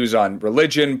different views on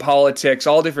religion, politics,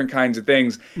 all different kinds of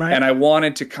things. Right. And I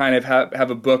wanted to kind of have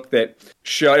a book that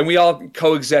showed, and we all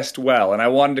coexist well. And I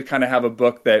wanted to kind of have a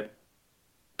book that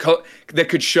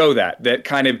could show that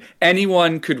kind of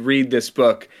anyone could read this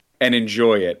book and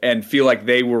enjoy it and feel like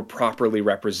they were properly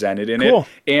represented in it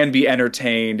and be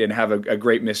entertained and have a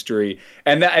great mystery.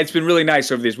 And it's been really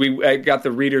nice over these. We got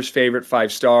the Reader's Favorite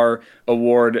 5-star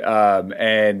award,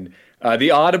 and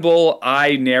the Audible,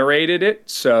 I narrated it.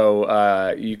 So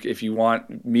if you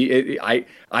want me,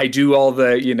 I do all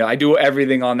the, I do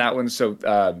everything on that one. So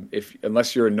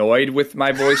unless you're annoyed with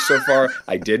my voice so far,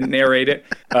 I didn't narrate it.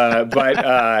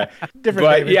 But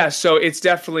yeah, so it's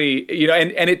definitely,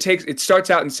 and it starts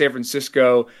out in San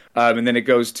Francisco, and then it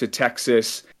goes to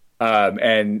Texas.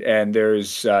 And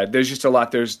there's just a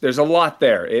lot. There's a lot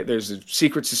there. There's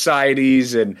secret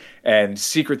societies and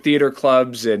secret theater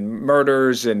clubs and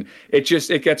murders, and it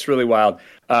gets really wild.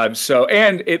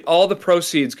 All the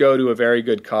proceeds go to a very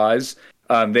good cause.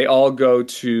 They all go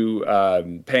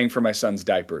to paying for my son's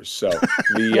diapers. So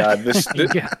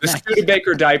the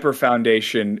Studebaker Diaper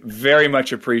Foundation very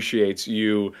much appreciates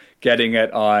you getting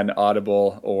it on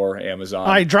Audible or Amazon. All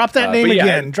right, drop that name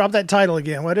again. Drop that title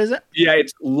again. What is it? Yeah,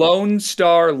 it's Lone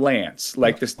Star Lands,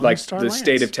 like the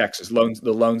state of Texas,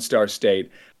 the Lone Star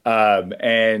State. There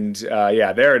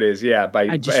it is. Yeah,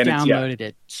 I just downloaded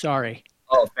it. Sorry.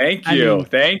 Oh, thank you.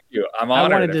 Thank you. I'm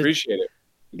honored. I appreciate it.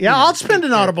 Yeah, I'll spend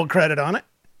an Audible credit on it.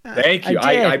 Thank you.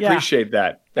 I appreciate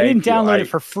that. I didn't download it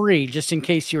for free, just in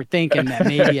case you were thinking that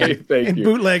maybe I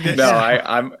bootlegged it.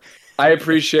 No, I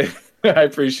appreciate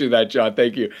that, John.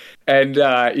 Thank you. And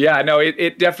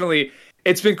it definitely,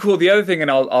 it's been cool. The other thing, and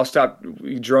I'll stop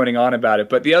droning on about it,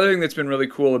 but the other thing that's been really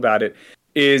cool about it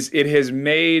is it has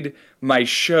made my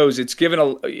shows, it's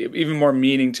given even more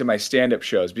meaning to my stand-up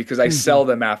shows because I sell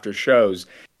them after shows.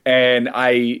 And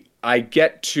I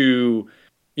get to,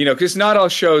 because not all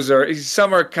shows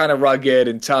some are kind of rugged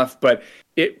and tough, but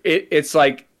it's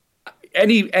like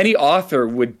any author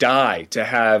would die to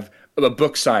have a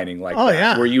book signing like that,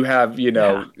 yeah. Where you have,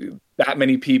 that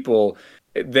many people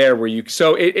there where you,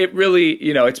 so it really,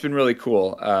 it's been really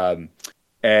cool. Cool.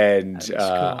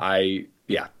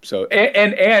 So,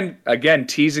 and again,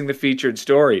 teasing the featured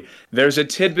story, there's a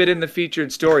tidbit in the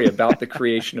featured story about the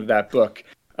creation of that book.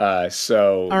 All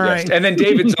right. And then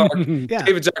David's Ark,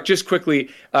 David's Ark, just quickly,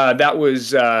 it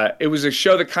was a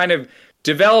show that kind of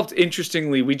developed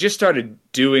interestingly. We just started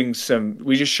doing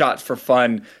we just shot for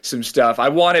fun some stuff. I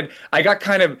love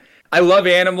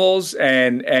animals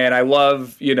and I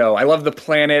love, I love the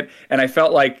planet. And I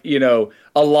felt like,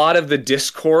 a lot of the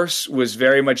discourse was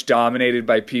very much dominated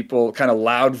by people, kind of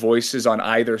loud voices on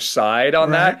either side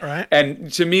on that. Right. And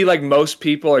to me, like most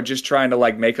people are just trying to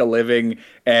like make a living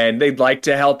and they'd like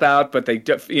to help out, but they,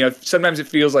 sometimes it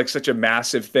feels like such a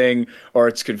massive thing or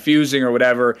it's confusing or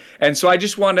whatever. And so I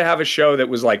just wanted to have a show that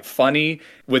was like funny,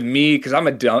 with me, because I'm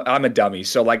a dummy.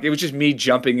 So like it was just me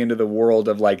jumping into the world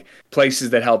of like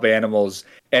places that help animals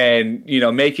and, you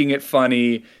know, making it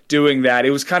funny, doing that.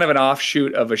 It was kind of an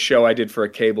offshoot of a show I did for a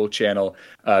cable channel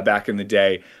back in the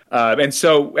day.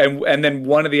 And then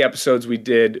one of the episodes we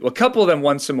did, a couple of them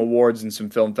won some awards in some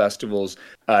film festivals,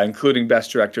 including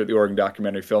Best Director at the Oregon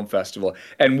Documentary Film Festival.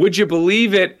 And would you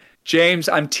believe it, James,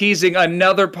 I'm teasing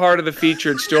another part of the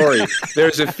featured story.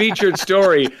 There's a featured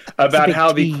story about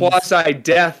how the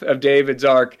quasi-death of David's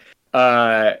Ark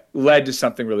led to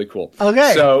something really cool.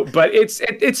 Okay. So, but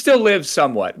it still lives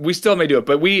somewhat. We still may do it,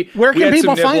 but where can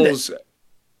people find it?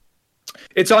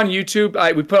 It's on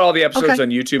YouTube. We put all the episodes on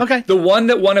YouTube. Okay. The one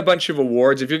that won a bunch of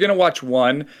awards, if you're going to watch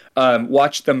one,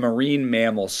 watch the Marine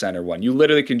Mammal Center one. You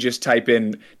literally can just type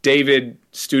in David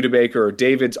Studebaker or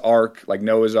David's Ark, like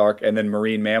Noah's Ark, and then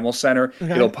Marine Mammal Center.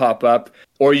 Okay. It'll pop up.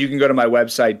 Or you can go to my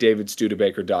website,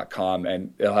 davidstudebaker.com,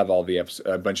 and it'll have all the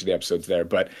a bunch of the episodes there.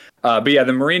 But yeah,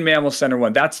 the Marine Mammal Center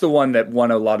one, that's the one that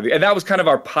won a lot of and that was kind of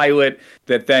our pilot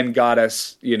that then got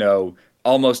us, you know,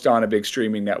 almost on a big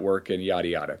streaming network and yada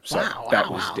yada. So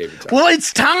that was David's Ark. Well,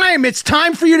 it's time. It's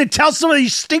time for you to tell some of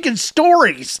these stinking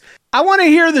stories. I want to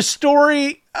hear the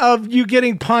story of you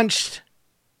getting punched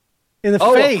in the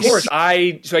face. Of course.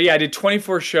 I did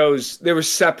 24 shows. They were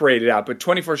separated out, but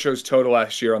 24 shows total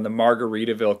last year on the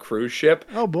Margaritaville cruise ship.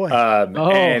 Oh boy.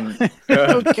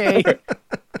 Okay.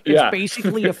 It's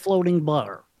basically a floating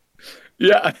bar.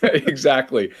 Yeah,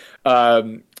 exactly.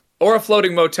 Or a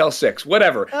floating Motel 6,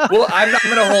 whatever. Well, I'm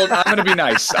going to be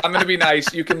nice. I'm going to be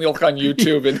nice. You can look on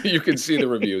YouTube and you can see the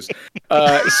reviews. He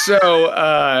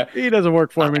doesn't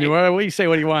work for him anymore. You say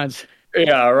what he wants.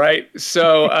 Yeah, right.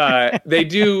 So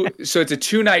so it's a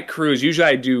 2-night cruise. Usually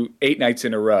I do 8 nights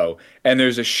in a row, and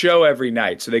there's a show every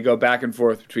night. So they go back and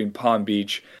forth between Palm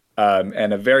Beach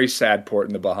and a very sad port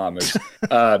in the Bahamas.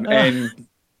 And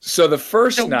so the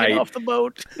first night, get off the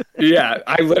boat. Yeah,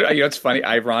 I literally, you know, it's funny.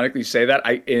 I ironically say that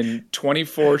in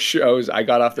 24 shows, I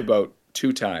got off the boat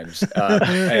 2 times,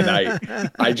 and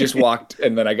I just walked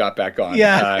and then I got back on.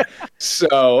 Yeah.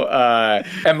 And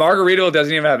Margaritaville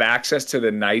doesn't even have access to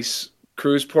the nice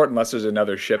cruise port unless there's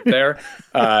another ship there.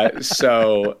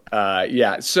 So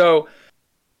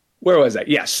where was I?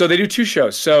 Yeah, so they do 2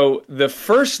 shows. So the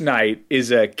first night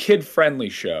is a kid-friendly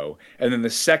show, and then the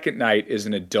second night is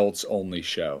an adults-only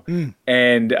show.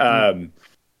 And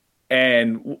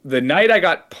the night I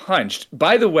got punched,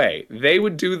 by the way, they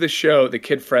would do the show, the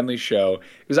kid-friendly show.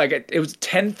 It was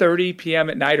 10:30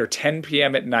 p.m. at night or 10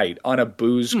 p.m. at night on a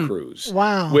booze cruise.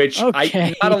 Wow. Which not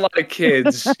a lot of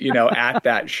kids, you know, at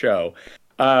that show.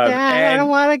 I don't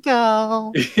want to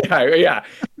go. Yeah.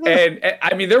 And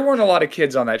I mean, there weren't a lot of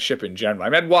kids on that ship in general. I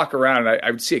mean, I'd walk around and I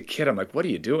would see a kid. I'm like, what are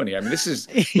you doing here? I mean, this is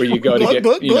where you go to get,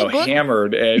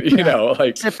 hammered and, you know,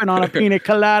 like sipping on a pina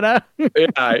colada.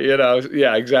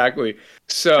 Yeah, exactly.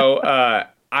 So,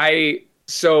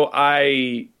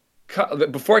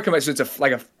 before I come out, so it's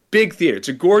like a big theater. It's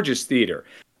a gorgeous theater.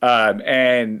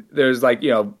 And there's like, you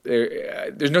know,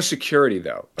 there's no security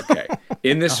though. Okay.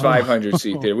 In this 500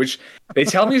 seat theater, which they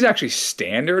tell me is actually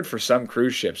standard for some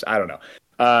cruise ships. I don't know.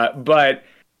 But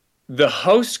the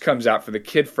host comes out for the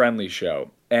kid friendly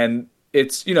show, and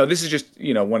it's, you know, this is just,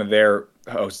 you know, one of their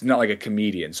hosts, not like a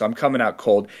comedian. So I'm coming out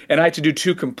cold, and I had to do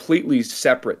 2 completely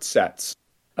separate sets,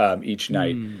 each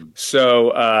night.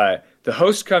 So, the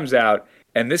host comes out,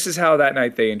 and this is how that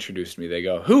night they introduced me. They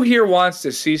go, "Who here wants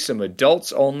to see some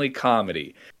adults-only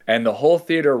comedy?" And the whole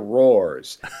theater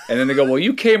roars. And then they go, "Well,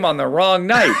 you came on the wrong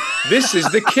night. This is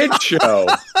the kid show."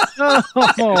 And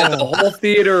the whole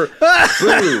theater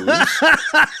boos.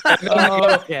 And then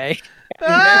Okay.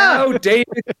 Now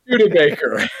David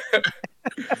Studebaker.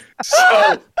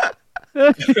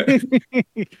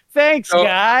 Thanks,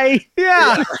 guy.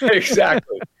 Yeah,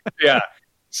 exactly. Yeah.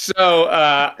 So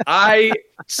I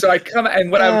come,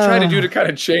 and what I would try to do to kind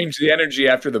of change the energy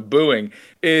after the booing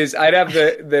is I'd have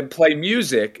the play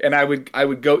music, and I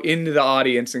would go into the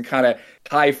audience and kind of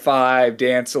high five,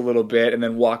 dance a little bit, and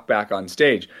then walk back on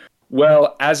stage.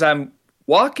 Well, as I'm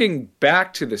walking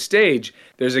back to the stage,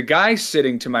 there's a guy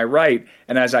sitting to my right,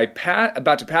 and as I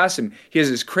about to pass him, he has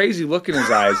this crazy look in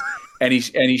his eyes. And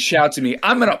he shouts at me,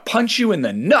 "I'm going to punch you in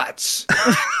the nuts."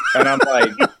 And I'm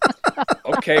like,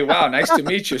 "Okay, wow, nice to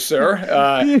meet you, sir."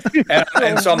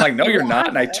 And so I'm like, "No, you're not."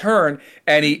 And I turn,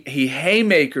 and he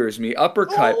haymakers me,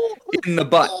 uppercut in the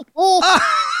butt.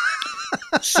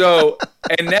 So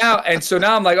now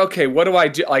I'm like, okay, what do I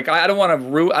do? Like, I don't want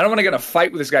to get in a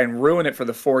fight with this guy and ruin it for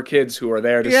the 4 kids who are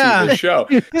there to see the show.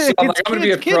 So I'm like, I'm going to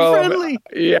be a pro.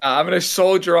 Yeah, I'm going to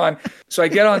soldier on. So I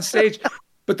get on stage.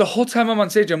 But the whole time I'm on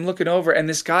stage, I'm looking over, and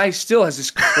this guy still has this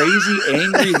crazy,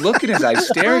 angry look in his eyes,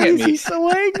 staring at me. He's so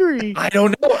angry. I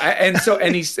don't know.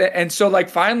 And so, like,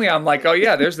 finally, I'm like, oh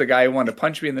yeah, there's the guy who wanted to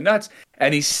punch me in the nuts.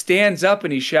 And he stands up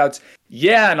and he shouts,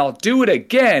 "Yeah, and I'll do it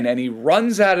again." And he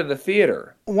runs out of the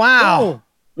theater. Wow.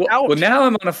 Well, now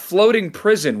I'm on a floating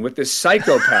prison with this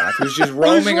psychopath who's just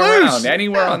roaming around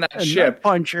anywhere on that ship.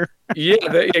 Puncher. Yeah,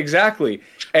 exactly.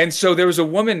 And so there was a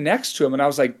woman next to him, and I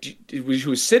was like, who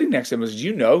was sitting next to him, was, "Do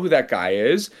you know who that guy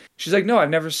is?" She's like, "No, I've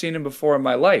never seen him before in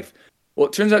my life." Well,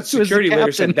 it turns out security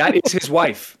later said that is his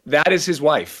wife. That is his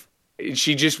wife.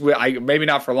 She just, maybe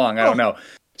not for long. I don't know.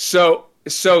 So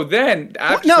then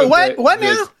after what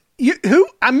now? Who?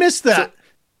 I missed that.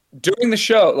 During the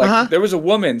show, there was a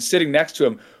woman sitting next to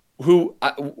him who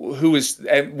was,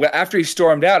 and after he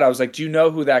stormed out, I was like, "Do you know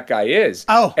who that guy is?"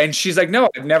 Oh. And she's like, "No,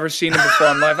 I've never seen him before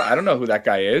in life. I don't know who that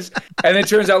guy is." And it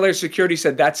turns out later security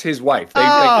said that's his wife.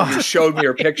 They showed me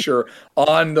her picture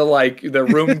on the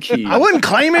room key. I wouldn't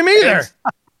claim him either.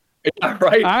 Yeah,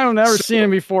 right. I've never seen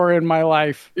him before in my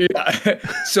life. Yeah.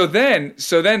 So then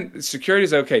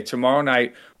security's okay. Tomorrow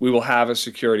night we will have a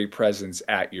security presence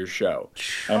at your show.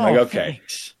 And I'm like, okay.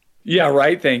 Thanks. Yeah,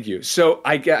 right. Thank you. So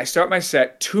I start my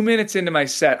set. 2 minutes into my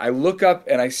set, I look up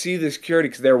and I see the security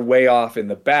because they're way off in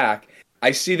the back.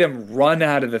 I see them run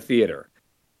out of the theater,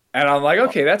 and I'm like,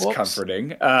 okay, that's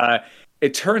comforting.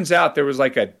 It turns out there was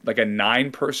like a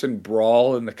 9-person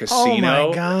brawl in the casino. Oh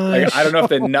my gosh. I don't know if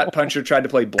the nut puncher tried to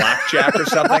play blackjack or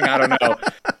something. I don't know.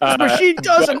 The machine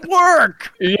doesn't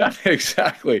work. Yeah,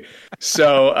 exactly.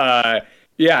 So.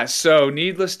 Yeah, so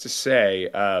needless to say,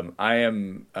 I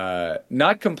am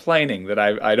not complaining that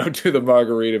I don't do the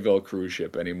Margaritaville cruise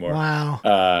ship anymore.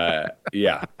 Wow.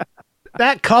 Yeah.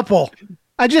 That couple.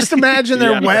 I just imagine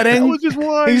their wedding.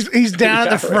 He's down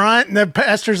at the front, and the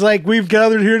pastor's like, "We've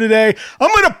gathered here today. I'm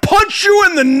going to punch you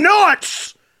in the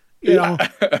nuts." You know,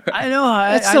 I know.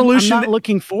 I'm not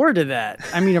looking forward to that.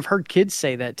 I mean, I've heard kids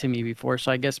say that to me before,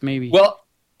 so I guess maybe. Well,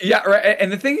 yeah, right.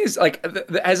 And the thing is, like,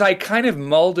 as I kind of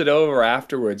mulled it over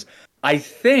afterwards, I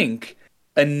think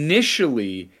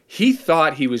initially he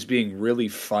thought he was being really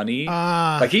funny.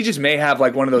 Like, he just may have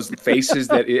like one of those faces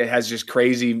that it has just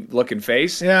crazy looking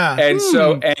face. Yeah. And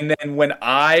so, and then when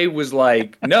I was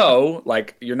like, "No,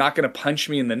 like, you're not going to punch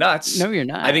me in the nuts." No, you're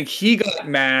not. I think he got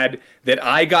mad that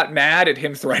I got mad at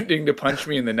him threatening to punch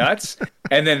me in the nuts.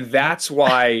 And then that's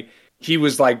why he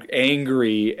was like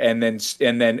angry, and then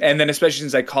especially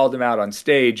since I called him out on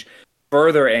stage,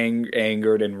 further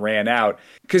angered and ran out.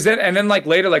 Because then like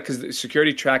later, like, because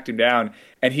security tracked him down,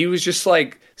 and he was just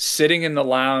like sitting in the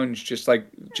lounge, just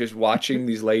watching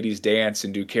these ladies dance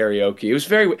and do karaoke. It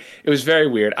was very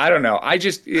weird. I don't know. I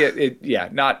just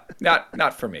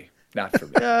not for me. Not for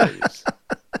me.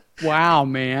 Wow,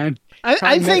 man.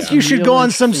 I think you should go on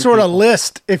some sort of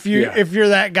list if you're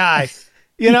that guy.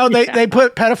 You know, they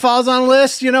put pedophiles on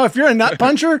lists. You know, if you're a nut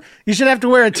puncher, you should have to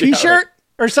wear a T-shirt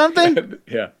or something.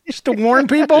 Yeah, just to warn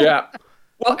people. Yeah.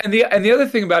 Well, and the other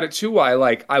thing about it too, why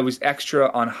like I was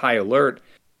extra on high alert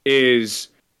is,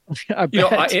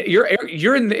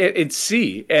 you're in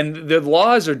sea, and the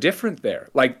laws are different there.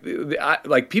 Like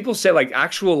people say, like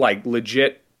actual like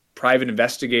legit private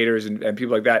investigators and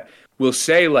people like that will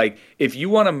say, like, if you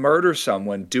want to murder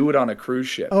someone, do it on a cruise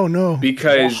ship. Oh no,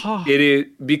 because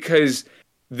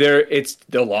it's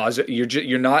the laws.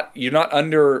 You're not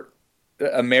under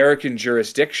American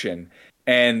jurisdiction,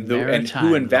 and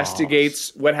who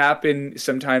investigates what happened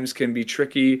sometimes can be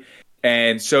tricky.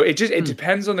 And so it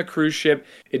depends on the cruise ship.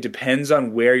 It depends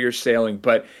on where you're sailing.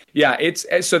 But yeah,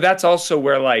 so that's also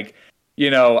where, like, you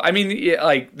know, I mean,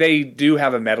 like, they do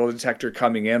have a metal detector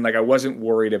coming in. Like, I wasn't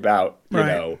worried about, you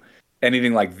know,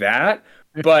 anything like that.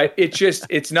 But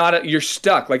it's not, you're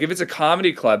stuck. Like, if it's a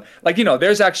comedy club, like, you know,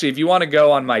 there's actually, if you want to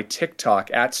go on my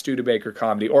TikTok at Studebaker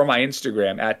Comedy or my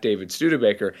Instagram at David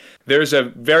Studebaker, there's a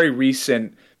very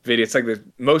recent video. It's like the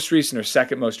most recent or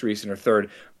second most recent or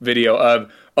third video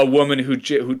of a woman who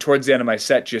towards the end of my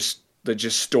set just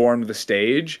stormed the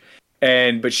stage.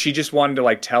 But she just wanted to,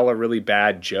 like, tell a really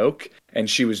bad joke, and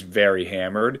she was very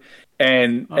hammered.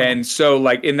 And so,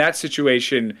 like, in that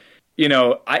situation, you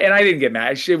know, I didn't get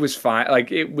mad. It was fine.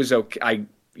 Like, it was okay.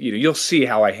 You'll see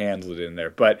how I handled it in there.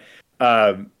 But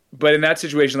in that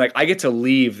situation, like, I get to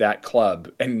leave that club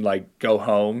and, like, go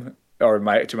home or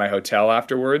to my hotel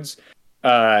afterwards.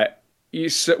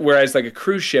 Whereas, like, a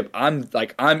cruise ship, I'm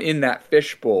in that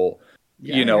fishbowl,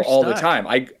 all the time.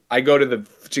 I go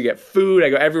to get food. I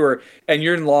go everywhere, and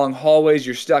you're in long hallways.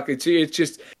 You're stuck. It's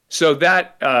just so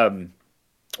that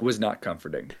was not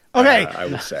comforting. Okay, I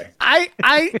would say.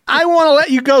 I want to let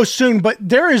you go soon, but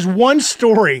there is one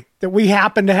story that we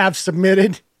happen to have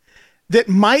submitted that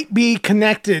might be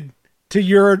connected to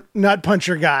your nut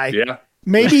puncher guy. Yeah.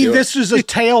 Maybe this was a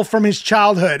tale from his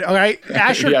childhood. All right.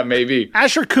 Asher, yeah, maybe.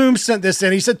 Asher Coombs sent this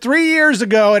in. He said 3 years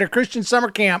ago at a Christian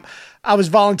summer camp I was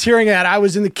volunteering at, I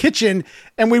was in the kitchen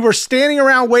and we were standing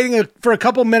around waiting for a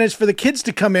couple minutes for the kids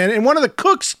to come in. And one of the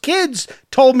cook's kids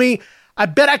told me, I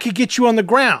bet I could get you on the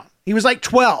ground. He was like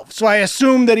 12. So I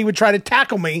assumed that he would try to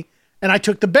tackle me and I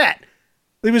took the bet.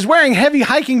 He was wearing heavy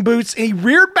hiking boots and he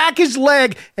reared back his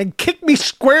leg and kicked me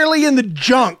squarely in the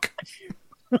junk.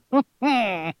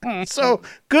 So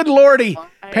good Lordy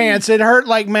pants, it hurt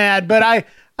like mad, but I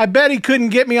bet he couldn't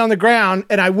get me on the ground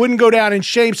and I wouldn't go down in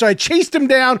shame. So I chased him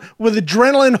down with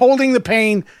adrenaline, holding the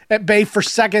pain at bay for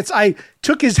seconds. I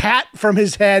took his hat from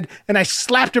his head and I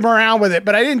slapped him around with it,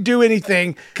 but I didn't do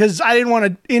anything because I didn't want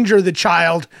to injure the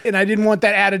child and I didn't want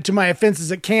that added to my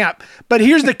offenses at camp. But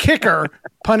here's the kicker,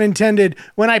 pun intended.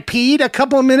 When I peed a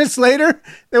couple of minutes later,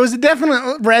 there was a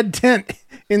definite red tint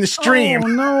in the stream. Oh,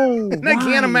 no. And I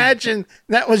can't imagine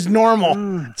that was normal.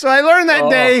 So I learned that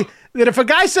day that if a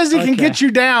guy says he can get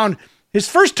you down, his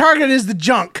first target is the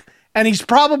junk. And he's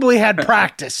probably had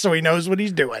practice, so he knows what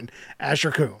he's doing.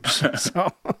 Asher Coombs.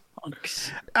 So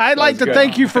I'd like to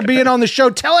thank you for being on the show.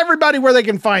 Tell everybody where they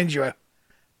can find you.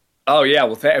 Oh, yeah.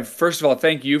 Well, first of all,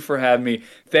 thank you for having me.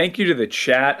 Thank you to the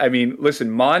chat. I mean, listen,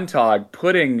 Montag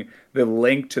putting the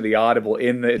link to the Audible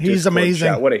in the He's Discord amazing.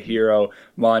 chat. What a hero,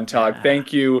 Montag. Yeah.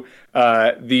 Thank you.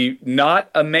 The Not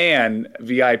a Man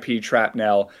VIP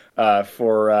Trapnell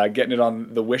for getting it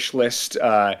on the wish list.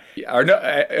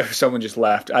 Someone just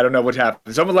left. I don't know what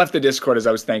happened. Someone left the Discord as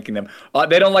I was thanking them.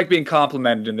 They don't like being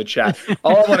complimented in the chat.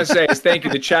 All I want to say is thank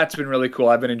you. The chat's been really cool.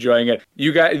 I've been enjoying it.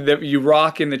 You guys, you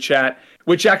rock in the chat.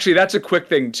 Which actually, that's a quick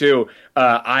thing too.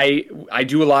 I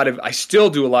still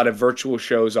do a lot of virtual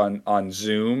shows on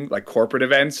Zoom, like corporate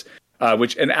events.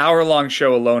 Which an hour-long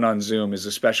show alone on Zoom is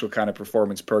a special kind of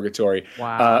performance purgatory.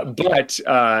 Wow. But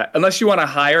unless you want to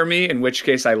hire me, in which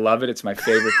case I love it. It's my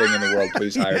favorite thing in the world.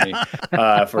 Please hire me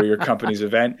for your company's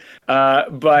event.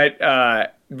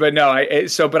 But no,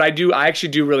 I actually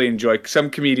do really enjoy, some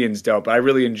comedians don't, but I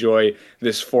really enjoy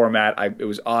this format. It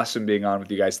was awesome being on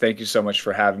with you guys. Thank you so much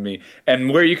for having me.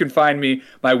 And where you can find me,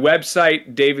 my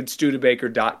website,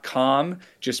 davidstudebaker.com,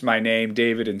 just my name,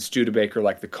 David, and Studebaker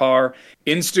like the car.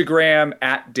 Instagram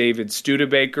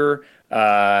 @DavidStudebaker,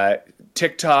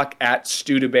 TikTok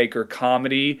 @Studebaker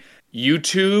Comedy,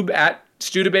 YouTube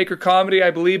 @Studebaker Comedy,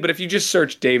 I believe. But if you just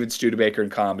search David Studebaker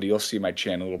and Comedy, you'll see my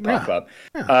channel. It'll pop up.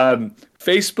 Yeah.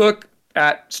 Facebook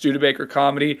 @Studebaker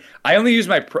Comedy. I only use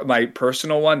my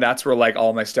personal one. That's where like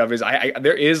all my stuff is.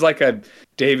 There is like a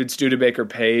David Studebaker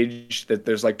page that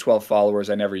there's like 12 followers.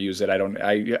 I never use it.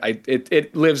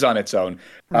 It lives on its own.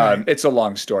 Right. It's a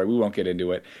long story. We won't get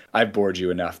into it. I've bored you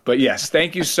enough. But yes,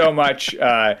 thank you so much.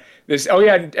 And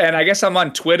I guess I'm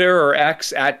on Twitter or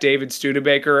X @David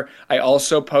Studebaker. I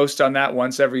also post on that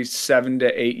once every 7 to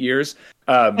 8 years.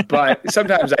 But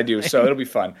sometimes I do, so it'll be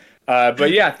fun.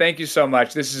 But yeah, thank you so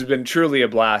much. This has been truly a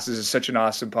blast. This is such an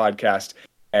awesome podcast,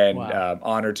 and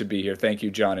honored to be here. Thank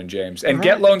you, John and James. And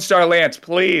get Lone Star Lance,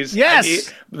 please.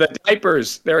 Yes. The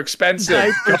diapers, they're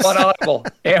expensive. Go on Audible,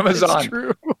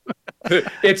 Amazon.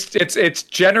 It's true. It's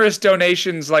generous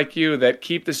donations like you that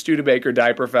keep the Studebaker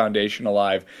Diaper Foundation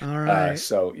alive. All right.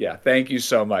 So yeah, thank you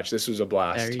so much. This was a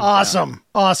blast. Awesome.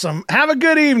 Have a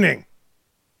good evening.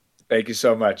 Thank you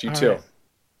so much. You too. Right.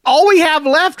 All we have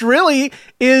left really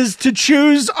is to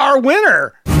choose our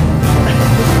winner.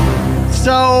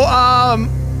 So,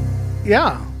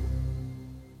 yeah.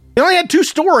 We only had 2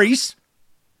 stories.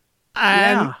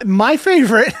 And my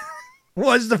favorite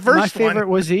was the first one. My favorite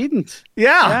was Eden's.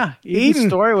 Yeah. Eden's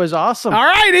story was awesome. All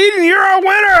right, Eden, you're our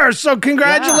winner. So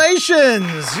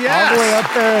congratulations. Yes. All the way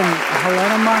up there in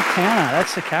Helena, Montana.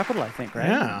 That's the capital, I think, right?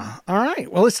 Yeah. All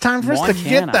right. Well, it's time for us to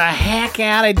get the heck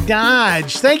out of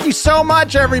Dodge. Thank you so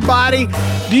much, everybody.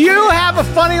 Do you have a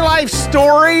funny life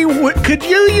story? Could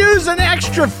you use an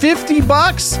extra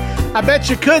 $50? I bet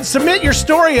you could. Submit your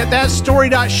story at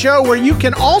thatstory.show, where you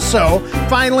can also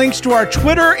find links to our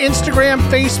Twitter, Instagram,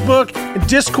 Facebook, and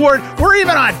Discord. We're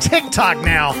even on TikTok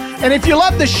now. And if you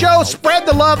love the show, spread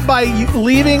the love by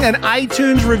leaving an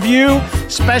iTunes review.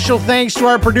 Special thanks to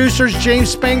our producers, James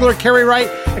Spangler, Carrie Wright,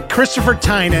 and Christopher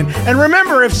Tynan. And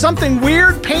remember, if something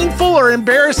weird, painful, or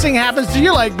embarrassing happens to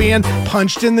you, like being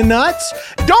punched in the nuts,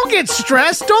 don't get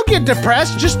stressed, don't get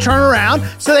depressed, just turn around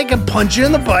so they can punch you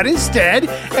in the butt instead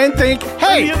and think,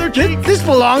 hey, this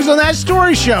belongs on That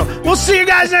Story Show. We'll see you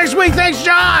guys next week. Thanks,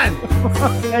 John.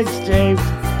 Thanks, James.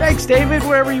 Thanks, David,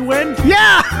 wherever you went.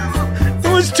 Yeah, it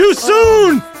was too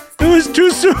soon. Maybe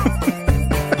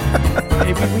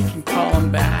we can call him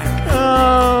back.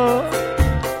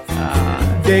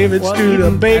 David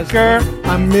Studebaker.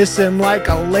 I miss him like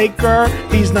a Laker.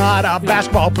 He's not a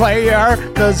basketball player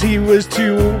because he was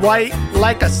too white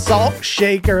like a salt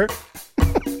shaker.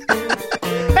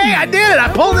 Hey, I did it. I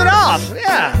pulled it off.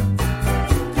 Yeah.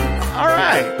 All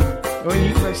right. Well,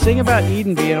 you sing about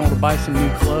Eden being able to buy some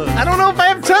new clothes. I don't know if I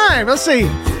have time. Let's see.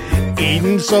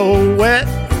 Eden's so wet.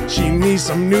 She needs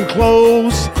some new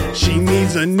clothes. She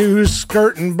needs a new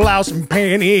skirt and blouse and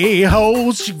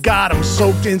pantyhose. She got them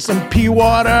soaked in some pea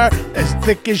water as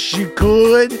thick as she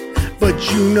could.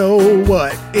 But you know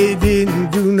what? It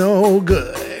didn't do no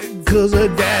good. 'Cause her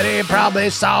daddy probably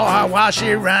saw her while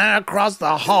she ran across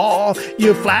the hall.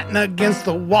 You're flattened against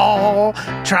the wall,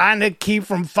 trying to keep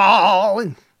from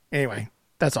falling. Anyway,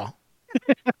 that's all.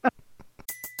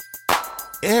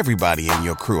 Everybody in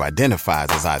your crew identifies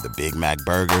as either Big Mac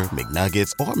Burger,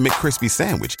 McNuggets, or McCrispy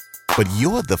Sandwich. But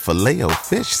you're the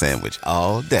Filet-O-Fish Sandwich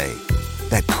all day.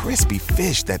 That crispy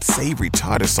fish, that savory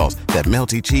tartar sauce, that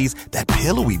melty cheese, that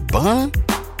pillowy bun.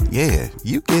 Yeah,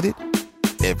 you get it.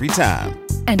 Every time.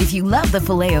 And if you love the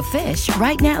Filet-O-Fish,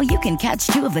 right now you can catch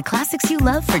 2 of the classics you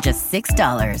love for just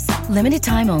 $6. Limited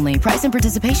time only. Price and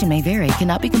participation may vary.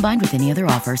 Cannot be combined with any other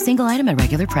offer. Single item at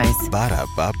regular price.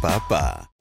 Ba-da-ba-ba-ba.